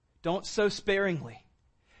 Don't sow sparingly.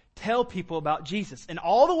 tell people about Jesus. And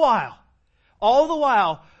all the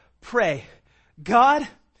while, pray, God,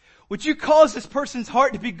 would you cause this person's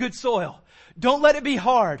heart to be good soil? Don't let it be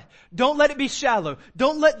hard. Don't let it be shallow.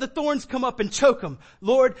 Don't let the thorns come up and choke them.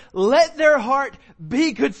 Lord, let their heart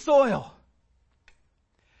be good soil.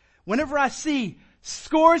 Whenever I see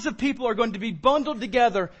scores of people are going to be bundled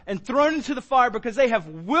together and thrown into the fire because they have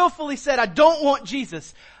willfully said, I don't want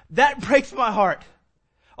Jesus, that breaks my heart.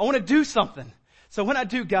 I want to do something. So when I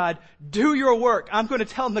do, God, do your work. I'm going to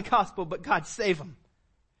tell them the gospel, but God, save them.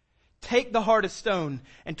 Take the heart of stone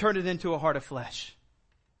and turn it into a heart of flesh.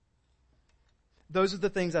 Those are the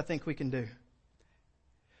things I think we can do.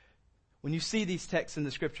 When you see these texts in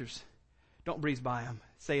the scriptures, don't breeze by them,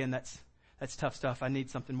 saying that's tough stuff. I need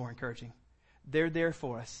something more encouraging. They're there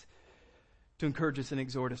for us to encourage us and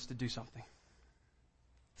exhort us to do something.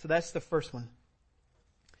 So that's the first one.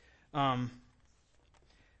 Now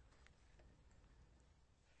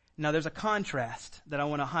there's a contrast that I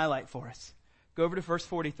want to highlight for us. Go over to verse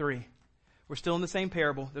 43. We're still in the same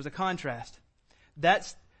parable. There's a contrast.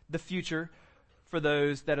 That's the future for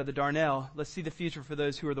those that are the darnel. Let's see the future for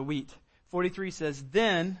those who are the wheat. 43 says,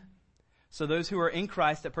 then, so those who are in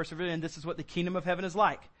Christ that persevere, and this is what the kingdom of heaven is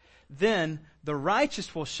like. Then the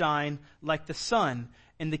righteous will shine like the sun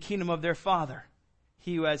in the kingdom of their Father.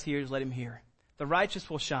 He who has ears, let him hear. The righteous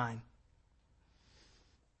will shine.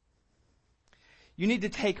 You need to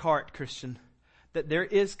take heart, Christian, that there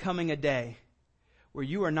is coming a day where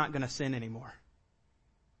you are not going to sin anymore.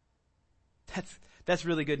 That's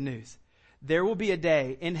really good news. There will be a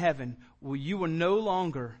day in heaven where you will no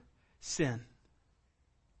longer sin.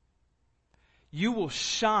 You will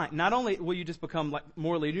shine. Not only will you just become like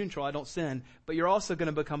morally neutral, I don't sin, but you're also going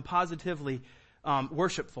to become positively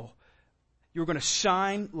worshipful. You're going to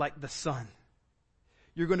shine like the sun.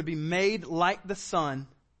 You're going to be made like the sun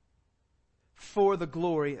for the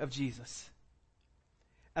glory of Jesus.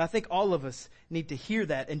 And I think all of us need to hear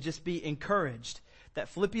that and just be encouraged that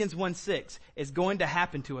Philippians 1:6 is going to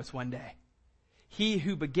happen to us one day. He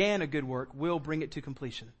who began a good work will bring it to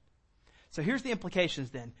completion. So here's the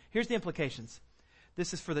implications then. Here's the implications.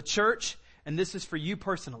 This is for the church and this is for you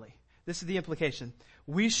personally. This is the implication.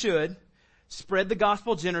 We should spread the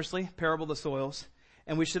gospel generously, parable of the soils,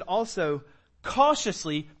 and we should also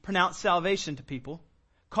cautiously pronounce salvation to people.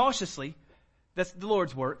 Cautiously, that's the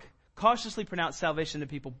Lord's work. Cautiously pronounce salvation to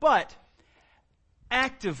people, but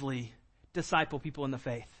actively disciple people in the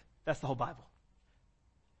faith. That's the whole Bible.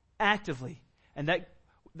 Actively. And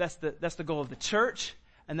that's the goal of the church,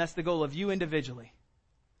 and that's the goal of you individually.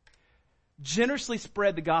 Generously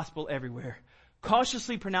spread the gospel everywhere.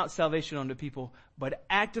 Cautiously pronounce salvation unto people, but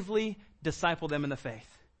actively disciple them in the faith.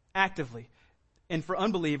 Actively. And for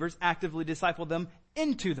unbelievers, actively disciple them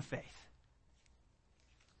into the faith.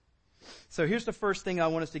 So here's the first thing I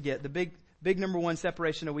want us to get. The big number one,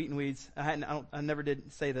 separation of wheat and weeds. I never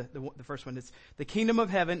did say the first one. It's the kingdom of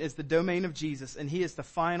heaven is the domain of Jesus, and he is the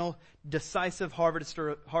final decisive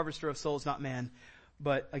harvester of souls, not man.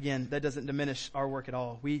 But again, that doesn't diminish our work at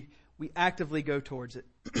all. We actively go towards it.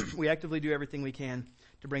 We actively do everything we can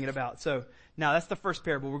to bring it about. So now that's the first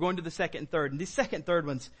parable. We're going to the second and third. And these second and third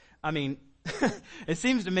ones, I mean, it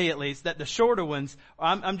seems to me at least that the shorter ones,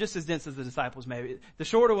 I'm just as dense as the disciples maybe. The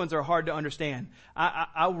shorter ones are hard to understand.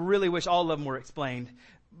 I really wish all of them were explained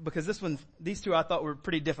because these two I thought were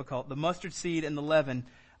pretty difficult. The mustard seed and the leaven,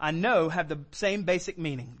 I know have the same basic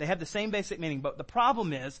meaning. They have the same basic meaning, but the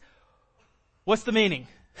problem is, what's the meaning?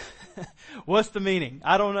 What's the meaning?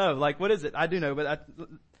 I don't know. Like, what is it? I do know, but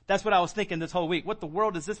that's what I was thinking this whole week. What the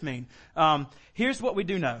world does this mean? Here's what we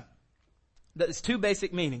do know. There's two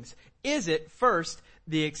basic meanings. Is it, first,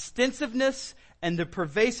 the extensiveness and the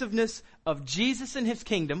pervasiveness of Jesus and his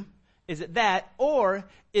kingdom? Is it that? Or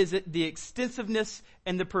is it the extensiveness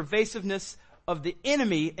and the pervasiveness of the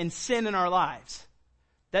enemy and sin in our lives?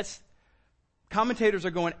 Commentators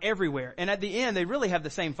are going everywhere. And at the end, they really have the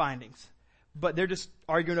same findings. But they're just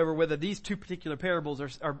arguing over whether these two particular parables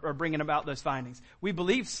are bringing about those findings. We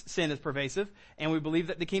believe sin is pervasive, and we believe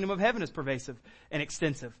that the kingdom of heaven is pervasive and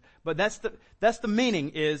extensive. But that's the meaning,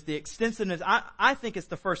 is the extensiveness. I think it's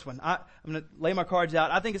the first one. I'm going to lay my cards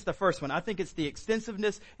out. I think it's the first one. I think it's the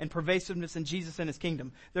extensiveness and pervasiveness in Jesus and his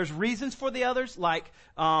kingdom. There's reasons for the others, like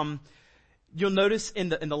you'll notice in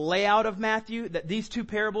the layout of Matthew that these two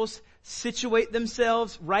parables situate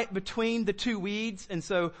themselves right between the two weeds. And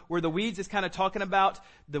so where the weeds is kind of talking about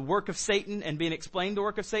the work of Satan and being explained the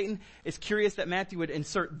work of Satan, it's curious that Matthew would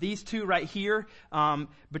insert these two right here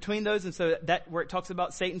between those. And so that where it talks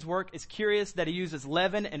about Satan's work, it's curious that he uses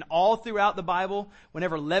leaven. And all throughout the Bible,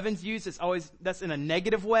 whenever leaven's used, it's always, that's in a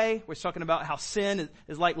negative way. We're talking about how sin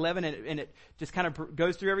is like leaven, and it just kind of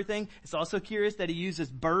goes through everything. It's also curious that he uses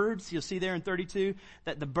birds. You'll see there in 32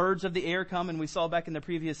 that the birds of the air come, and we saw back in the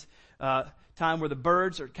previous time where the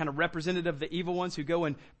birds are kind of representative of the evil ones who go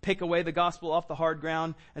and pick away the gospel off the hard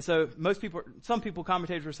ground. And so some people,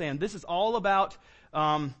 commentators were saying this is all about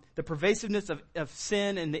the pervasiveness of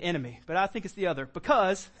sin and the enemy. But I think it's the other,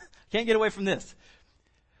 because can't get away from this.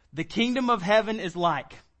 The kingdom of heaven is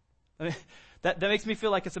like. I mean, that makes me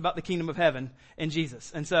feel like it's about the kingdom of heaven and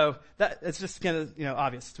Jesus. And so it's just kind of,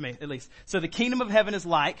 obvious to me, at least. So the kingdom of heaven is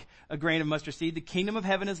like a grain of mustard seed. The kingdom of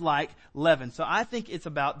heaven is like leaven. So I think it's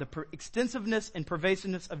about the extensiveness and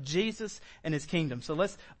pervasiveness of Jesus and his kingdom. So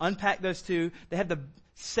let's unpack those two. They have the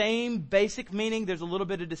same basic meaning. There's a little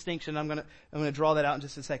bit of distinction. I'm going to draw that out in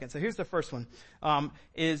just a second. So here's the first one.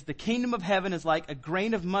 Is the kingdom of heaven is like a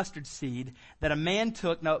grain of mustard seed that a man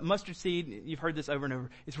took. Now, mustard seed, you've heard this over and over.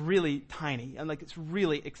 It's really tiny. And it's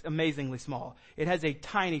really amazingly small. It has a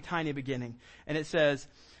tiny, tiny beginning. And it says,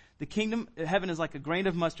 the kingdom of heaven is like a grain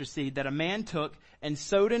of mustard seed that a man took and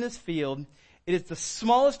sowed in his field. It is the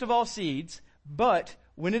smallest of all seeds, but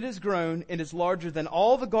when it is grown, it is larger than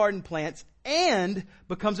all the garden plants and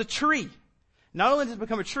becomes a tree. Not only does it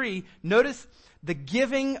become a tree, notice the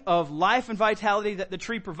giving of life and vitality that the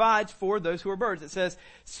tree provides for those who are birds. It says,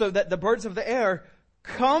 so that the birds of the air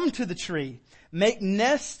come to the tree, make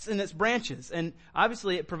nests in its branches, and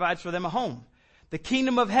obviously it provides for them a home. The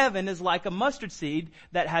kingdom of heaven is like a mustard seed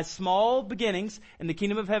that has small beginnings, and the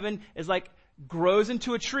kingdom of heaven is like grows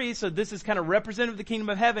into a tree. So this is kind of representative of the kingdom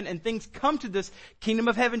of heaven, and things come to this kingdom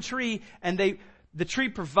of heaven tree, and the tree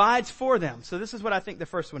provides for them. So this is what I think the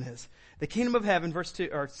first one is. The kingdom of heaven, verse 2,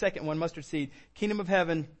 or second one, mustard seed. Kingdom of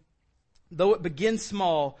heaven, though it begins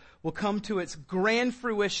small, will come to its grand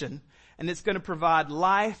fruition, and it's going to provide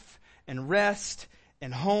life and rest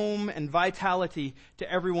and home and vitality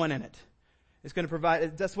to everyone in it. It's going to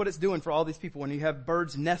provide, that's what it's doing for all these people when you have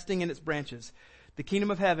birds nesting in its branches. The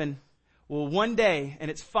kingdom of heaven will one day,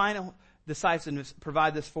 in its final decisiveness,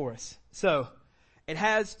 provide this for us. So, it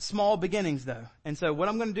has small beginnings though. And so what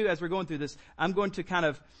I'm going to do as we're going through this, I'm going to kind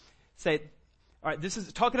of say, all right, this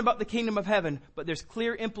is talking about the kingdom of heaven, but there's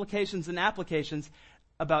clear implications and applications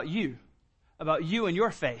about you and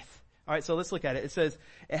your faith. All right, so let's look at it. It says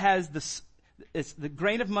it's the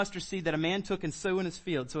grain of mustard seed that a man took and sowed in his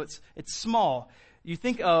field. So it's small. You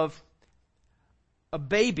think of a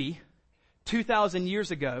baby 2,000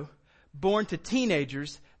 years ago, born to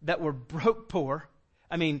teenagers that were broke poor,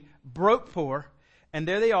 and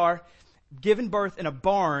there they are, given birth in a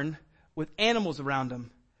barn with animals around them.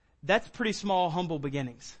 That's pretty small, humble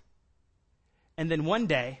beginnings. And then one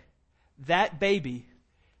day, that baby,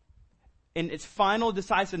 in its final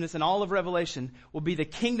decisiveness in all of Revelation, will be the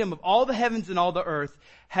kingdom of all the heavens and all the earth,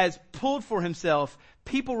 has pulled for himself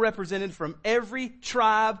people represented from every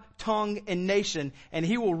tribe, tongue, and nation, and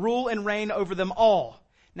he will rule and reign over them all.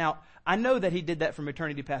 Now, I know that he did that from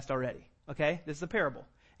eternity past already. Okay? This is a parable.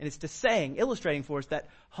 And it's just illustrating for us that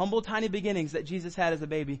humble, tiny beginnings that Jesus had as a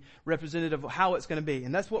baby, representative of how it's going to be.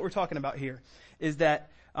 And that's what we're talking about here, is that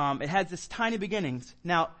it has this tiny beginnings.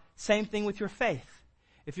 Now, same thing with your faith.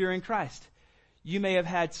 If you're in Christ, you may have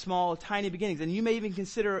had small, tiny beginnings, and you may even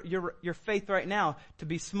consider your faith right now to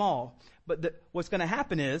be small. But what's going to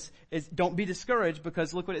happen is don't be discouraged,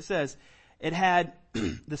 because look what it says. It had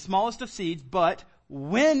the smallest of seeds, but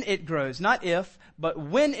when it grows, not if, but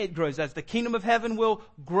when it grows, as the kingdom of heaven will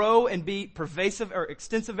grow and be pervasive or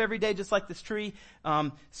extensive every day, just like this tree,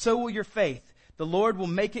 so will your faith. The Lord will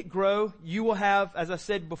make it grow. You will have, as I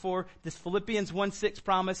said before, this Philippians 1:6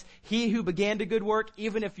 promise. He who began the good work,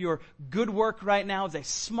 even if your good work right now is a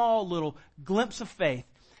small little glimpse of faith,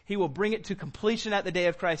 he will bring it to completion at the day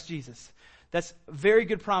of Christ Jesus. That's a very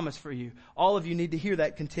good promise for you. All of you need to hear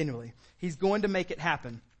that continually. He's going to make it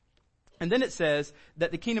happen. And then it says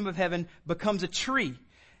that the kingdom of heaven becomes a tree,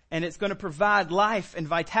 and it's going to provide life and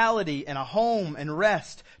vitality and a home and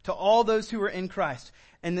rest to all those who are in Christ.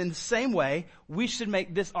 And in the same way, we should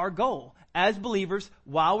make this our goal. As believers,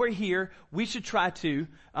 while we're here, we should try to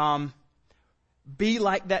be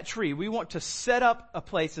like that tree. We want to set up a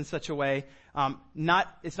place in such a way,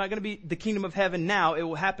 it's not going to be the kingdom of heaven now, it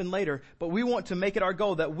will happen later, but we want to make it our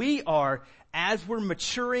goal that we are, as we're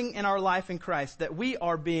maturing in our life in Christ, that we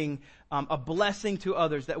are being a blessing to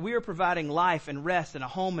others, that we are providing life and rest and a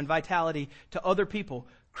home and vitality to other people,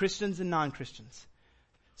 Christians and non-Christians.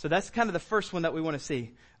 So that's kind of the first one that we want to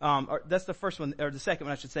see. Or that's the first one, or the second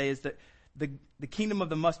one I should say, is that the kingdom of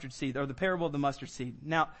the mustard seed, or the parable of the mustard seed.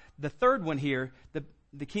 Now, the third one here,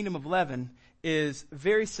 the kingdom of leaven, is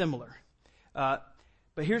very similar. But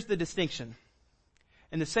here's the distinction.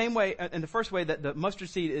 In the same way, in the first way that the mustard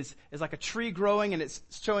seed is like a tree growing, and it's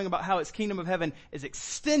showing about how its kingdom of heaven is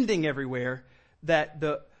extending everywhere, that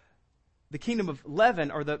the kingdom of leaven,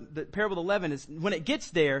 or the parable of the leaven, is when it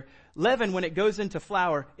gets there, leaven, when it goes into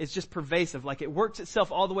flour, is just pervasive. Like it works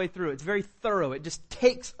itself all the way through. It's very thorough. It just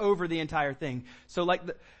takes over the entire thing. So like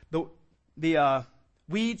the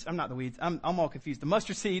weeds, I'm not the weeds, I'm all confused. The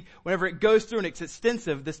mustard seed, whenever it goes through and it's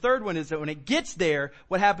extensive, this third one is that when it gets there,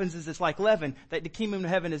 what happens is it's like leaven, that the kingdom of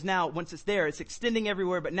heaven is now, once it's there, it's extending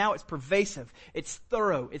everywhere, but now it's pervasive. It's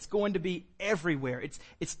thorough. It's going to be everywhere.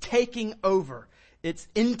 It's taking over. It's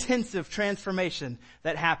intensive transformation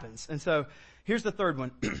that happens. And so here's the third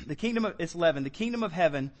one. It's leaven. The kingdom of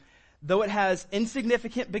heaven, though it has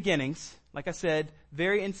insignificant beginnings, like I said,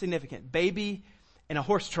 very insignificant, baby in a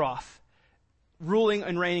horse trough, ruling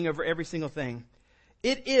and reigning over every single thing.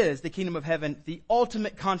 It is, the kingdom of heaven, the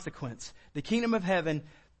ultimate consequence. The kingdom of heaven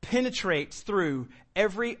penetrates through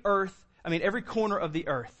every corner of the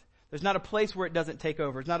earth. There's not a place where it doesn't take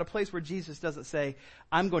over. It's not a place where Jesus doesn't say,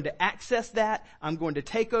 I'm going to access that. I'm going to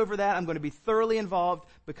take over that. I'm going to be thoroughly involved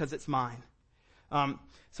because it's mine.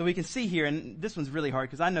 So we can see here, and this one's really hard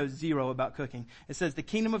because I know zero about cooking. It says the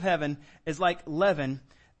kingdom of heaven is like leaven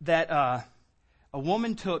that a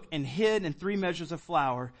woman took and hid in 3 measures of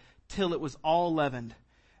flour till it was all leavened.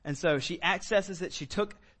 And so she accesses it. She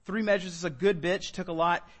took 3 measures is a good bit. She took a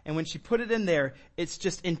lot. And when she put it in there, it's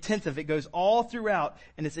just intensive. It goes all throughout,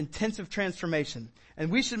 and it's intensive transformation.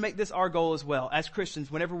 And we should make this our goal as well. As Christians,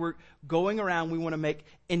 whenever we're going around, we want to make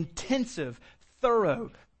intensive,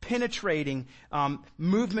 thorough, penetrating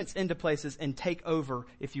movements into places and take over,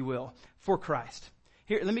 if you will, for Christ.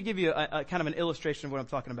 Here, let me give you a kind of an illustration of what I'm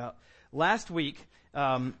talking about. Last week,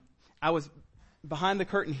 I was behind the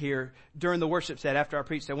curtain here during the worship set after I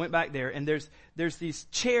preached. I went back there, and there's these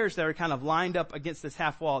chairs that are kind of lined up against this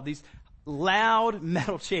half wall, these loud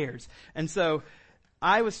metal chairs. And so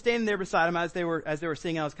I was standing there beside them as they were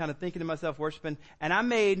singing. I was kind of thinking to myself, worshiping, and I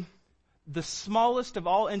made the smallest of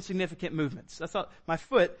all insignificant movements. That's all. My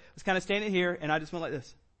foot was kind of standing here, and I just went like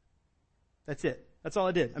this. That's it. That's all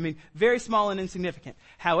I did. I mean, very small and insignificant.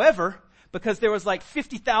 However, because there was like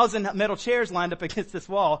 50,000 metal chairs lined up against this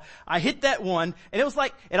wall, I hit that one, and it was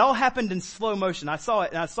like, it all happened in slow motion. I saw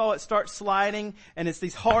it, and I saw it start sliding, and it's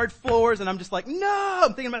these hard floors, and I'm just like, no!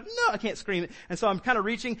 I'm thinking about, no, I can't scream it. And so I'm kind of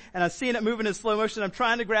reaching, and I'm seeing it moving in slow motion, I'm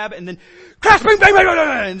trying to grab it, and then crash, bang, bang, bang, bang,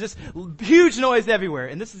 bang, and just huge noise everywhere.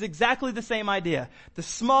 And this is exactly the same idea. The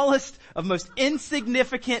smallest of most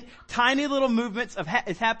insignificant, tiny little movements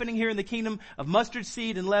is happening here in the kingdom of mustard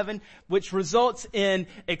seed and leaven, which results in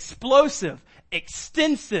explosive,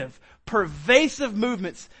 extensive, pervasive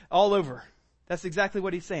movements all over. That's exactly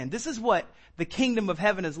what he's saying. This is what the kingdom of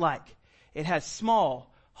heaven is like. It has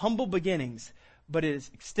small, humble beginnings, but it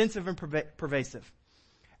is extensive and pervasive.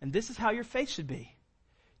 And this is how your faith should be.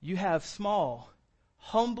 You have small,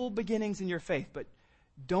 humble beginnings in your faith, but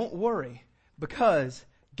don't worry, because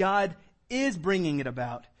God is bringing it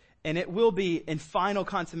about, and it will be in final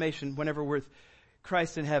consummation whenever we're with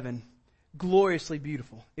Christ in heaven. Gloriously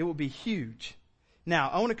beautiful. It will be huge. Now,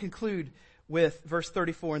 I want to conclude with verse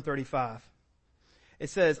 34 and 35. It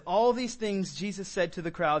says, all these things Jesus said to the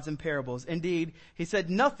crowds in parables. Indeed, he said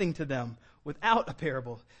nothing to them without a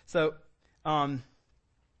parable. So,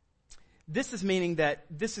 this is meaning that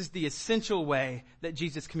this is the essential way that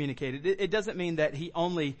Jesus communicated. It doesn't mean that he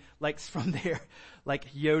only, like from there,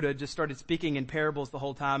 like Yoda just started speaking in parables the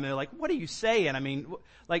whole time. And they're like, what are you saying? I mean,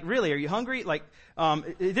 like really, are you hungry? Like,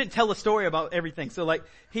 it didn't tell a story about everything. So like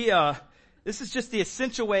this is just the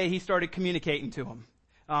essential way he started communicating to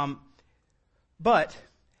them. But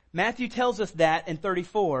Matthew tells us that in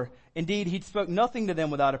 34, indeed, he spoke nothing to them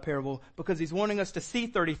without a parable, because he's wanting us to see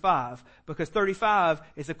 35, because 35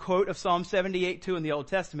 is a quote of Psalm 78:2 in the Old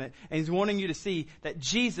Testament, and he's wanting you to see that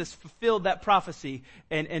Jesus fulfilled that prophecy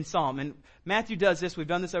in Psalm. And Matthew does this, we've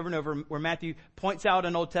done this over and over, where Matthew points out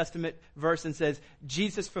an Old Testament verse and says,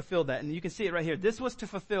 Jesus fulfilled that. And you can see it right here. This was to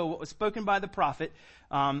fulfill what was spoken by the prophet.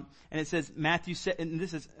 And it says, Matthew said, and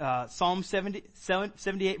this is Psalm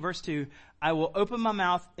 78 verse 2, I will open my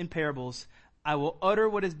mouth in parables. I will utter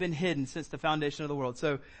what has been hidden since the foundation of the world.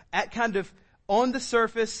 So at kind of on the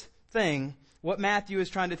surface thing, what Matthew is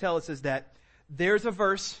trying to tell us is that there's a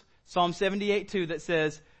verse, Psalm 78:2, that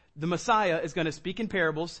says the Messiah is going to speak in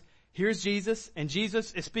parables. Here's Jesus, and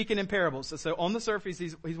Jesus is speaking in parables. So on the surface,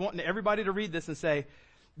 he's wanting everybody to read this and say,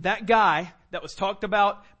 that guy that was talked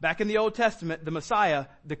about back in the Old Testament, the Messiah,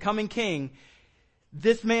 the coming king,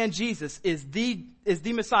 this man Jesus is the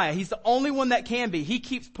Messiah. He's the only one that can be. He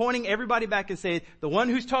keeps pointing everybody back and saying the one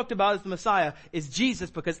who's talked about as the Messiah is Jesus,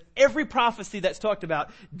 because every prophecy that's talked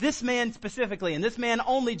about, this man specifically and this man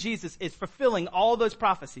only, Jesus, is fulfilling all those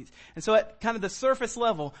prophecies. And so at kind of the surface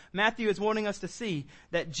level, Matthew is wanting us to see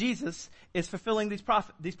that Jesus is fulfilling these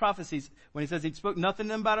prophecies when he says he spoke nothing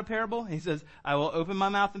to them about a parable. He says, I will open my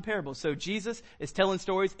mouth in parables. So Jesus is telling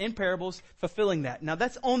stories in parables, fulfilling that. Now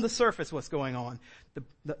that's on the surface what's going on.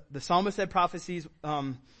 The psalmist said prophecies,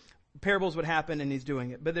 parables would happen, and he's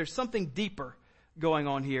doing it. But there's something deeper going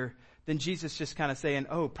on here than Jesus just kind of saying,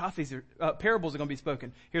 oh, parables are going to be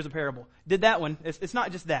spoken. Here's a parable. Did that one. It's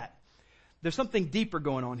not just that. There's something deeper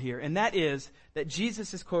going on here, and that is that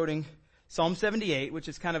Jesus is quoting Psalm 78, which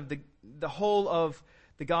is kind of the whole of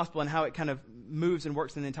the gospel and how it kind of moves and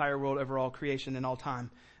works in the entire world over all creation and all time.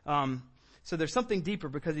 So there's something deeper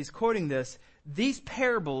because he's quoting this. These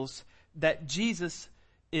parables that Jesus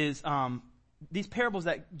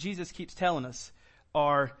keeps telling us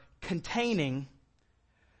are containing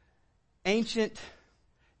ancient,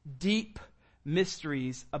 deep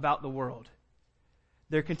mysteries about the world.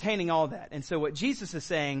 They're containing all that. And so what Jesus is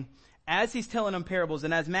saying, as he's telling them parables,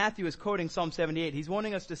 and as Matthew is quoting Psalm 78, he's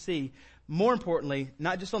wanting us to see, more importantly,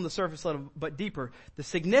 not just on the surface level, but deeper, the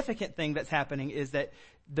significant thing that's happening is that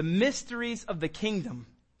the mysteries of the kingdom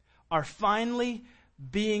are finally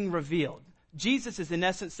being revealed. Jesus is in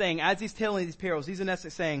essence saying, as he's telling these parables, he's in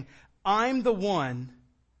essence saying, I'm the one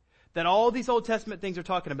that all these Old Testament things are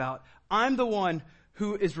talking about. I'm the one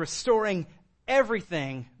who is restoring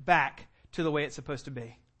everything back to the way it's supposed to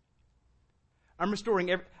be. I'm restoring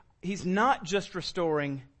He's not just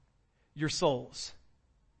restoring your souls.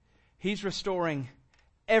 He's restoring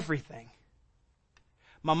everything.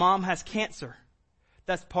 My mom has cancer.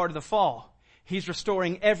 That's part of the fall. He's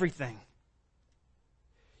restoring everything.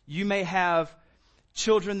 You may have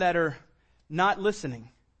children that are not listening.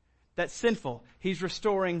 That's sinful. He's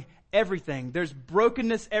restoring everything. There's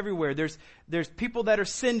brokenness everywhere. There's people that are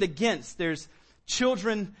sinned against. There's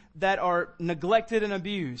children that are neglected and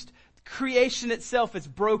abused. Creation itself is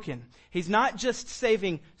broken. He's not just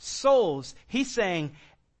saving souls. He's saying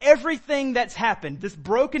everything that's happened, this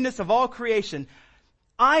brokenness of all creation,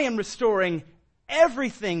 I am restoring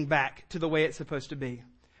everything back to the way it's supposed to be.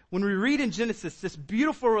 When we read in Genesis this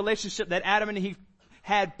beautiful relationship that Adam and Eve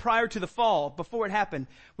had prior to the fall, before it happened,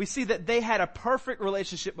 we see that they had a perfect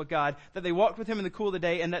relationship with God, that they walked with Him in the cool of the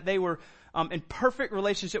day, and that they were in perfect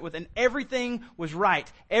relationship with, and everything was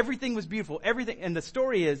right. Everything was beautiful. Everything. And the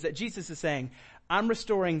story is that Jesus is saying, I'm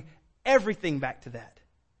restoring everything back to that.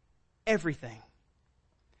 Everything.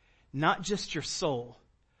 Not just your soul,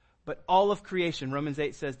 but all of creation. Romans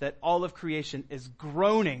 8 says that all of creation is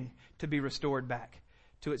groaning to be restored back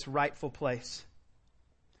to its rightful place.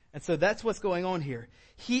 And so that's what's going on here.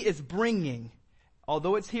 He is bringing,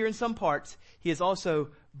 although it's here in some parts, He is also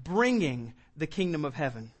bringing the kingdom of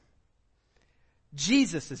heaven.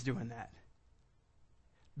 Jesus is doing that.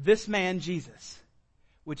 This man, Jesus,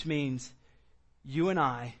 which means you and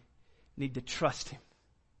I need to trust Him.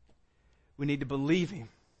 We need to believe Him.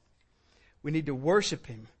 We need to worship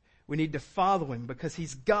Him. We need to follow Him because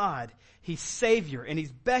He's God. He's Savior. And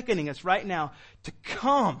He's beckoning us right now to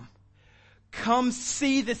come. Come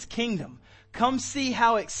see this kingdom. Come see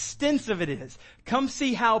how extensive it is. Come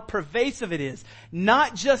see how pervasive it is.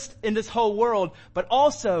 Not just in this whole world, but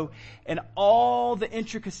also in all the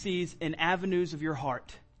intricacies and avenues of your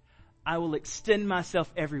heart. I will extend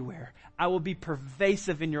myself everywhere. I will be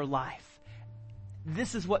pervasive in your life.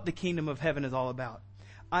 This is what the kingdom of heaven is all about.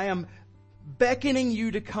 I am beckoning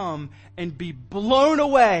you to come and be blown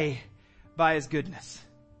away by His goodness.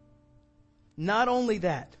 Not only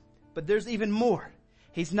that, but there's even more.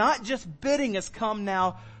 He's not just bidding us come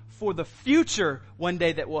now for the future one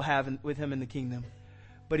day that we'll have with Him in the kingdom,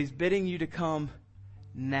 but He's bidding you to come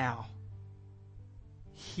now.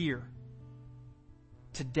 Here.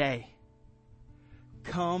 Today.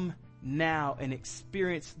 Come now and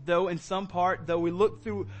experience, though in some part, though we look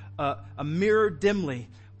through a mirror dimly,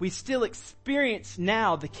 we still experience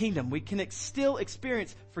now the kingdom. We can still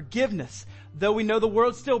experience forgiveness. Though we know the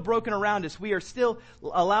world's still broken around us, we are still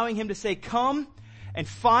allowing Him to say, come and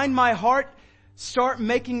find my heart, start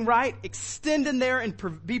making right, extend in there and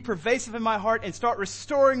be pervasive in my heart and start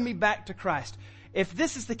restoring me back to Christ. If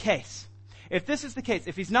this is the case,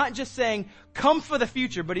 if He's not just saying, come for the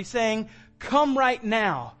future, but He's saying, come right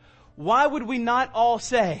now, why would we not all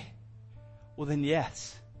say, well then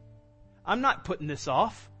yes, I'm not putting this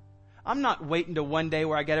off. I'm not waiting to one day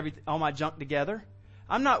where I get all my junk together.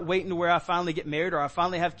 I'm not waiting to where I finally get married, or I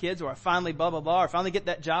finally have kids, or I finally blah, blah, blah, or I finally get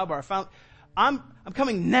that job, or I'm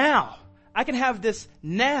coming now. I can have this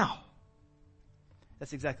now.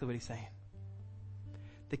 That's exactly what he's saying.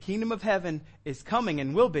 The kingdom of heaven is coming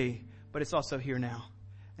and will be, but it's also here now.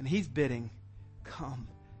 And he's bidding, come,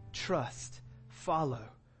 trust, follow,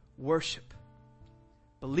 worship,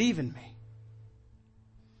 believe in me.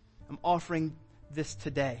 I'm offering this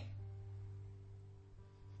today.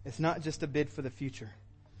 It's not just a bid for the future.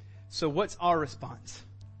 So what's our response?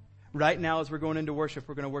 Right now, as we're going into worship,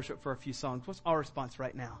 we're going to worship for a few songs. What's our response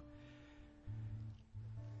right now?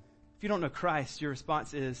 If you don't know Christ, your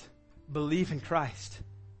response is believe in Christ.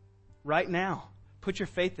 Right now. Put your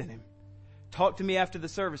faith in him. Talk to me after the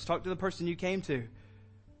service. Talk to the person you came to.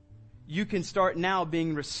 You can start now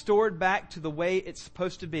being restored back to the way it's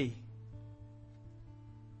supposed to be.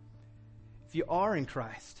 If you are in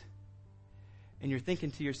Christ and you're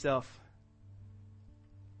thinking to yourself,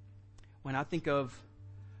 when I think of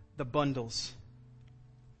the bundles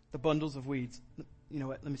of weeds, you know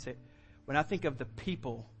what, let me say it. When I think of the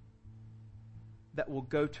people that will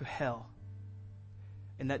go to hell,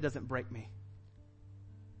 and that doesn't break me,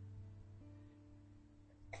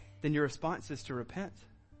 then your response is to repent.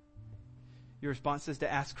 Your response is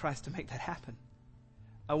to ask Christ to make that happen.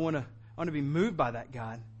 I want to be moved by that,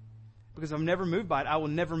 God. Because if I'm never moved by it, I will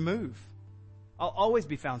never move. I'll always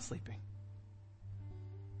be found sleeping.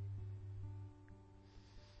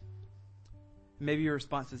 Maybe your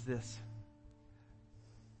response is this.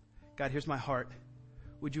 God, here's my heart.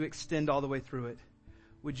 Would you extend all the way through it?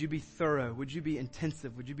 Would you be thorough? Would you be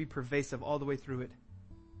intensive? Would you be pervasive all the way through it?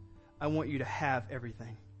 I want you to have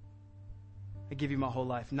everything. I give you my whole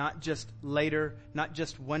life. Not just later, not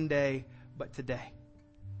just one day, but today.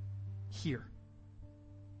 Here.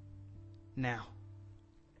 Now.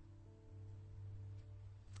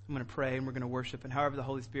 I'm going to pray and we're going to worship, and however the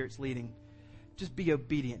Holy Spirit's leading, just be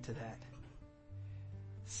obedient to that.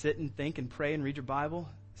 Sit and think and pray and read your Bible.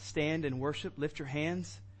 Stand and worship. Lift your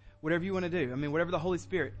hands. Whatever you want to do. I mean, whatever the Holy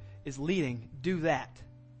Spirit is leading, do that.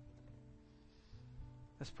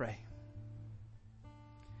 Let's pray.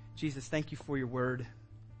 Jesus, thank you for your word.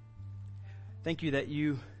 Thank you that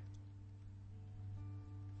you've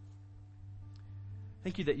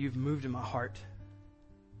moved in my heart.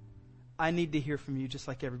 I need to hear from you just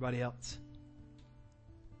like everybody else.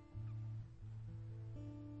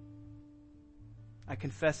 I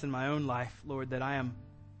confess in my own life, Lord, that I am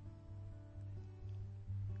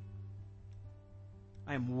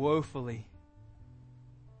woefully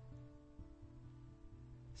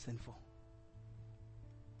sinful.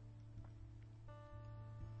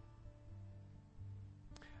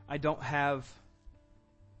 I don't have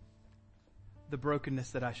the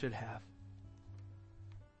brokenness that I should have.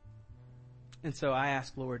 And so I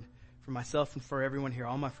ask, Lord, for myself and for everyone here,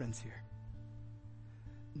 all my friends here,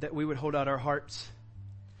 that we would hold out our hearts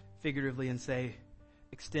figuratively and say,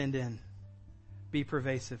 extend in, be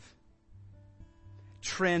pervasive,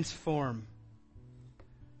 transform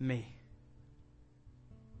me.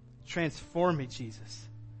 Transform me, Jesus.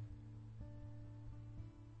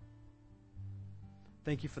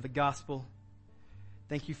 Thank you for the gospel.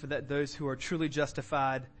 Thank you for that those who are truly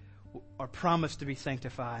justified are promised to be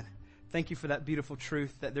sanctified. Thank you for that beautiful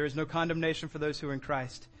truth that there is no condemnation for those who are in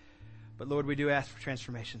Christ. But Lord, we do ask for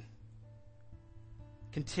transformation.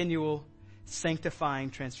 Continual sanctifying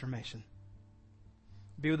transformation.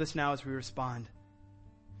 Be with us now as we respond.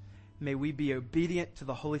 May we be obedient to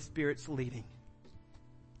the Holy Spirit's leading.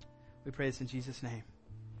 We pray this in Jesus' name.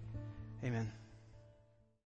 Amen.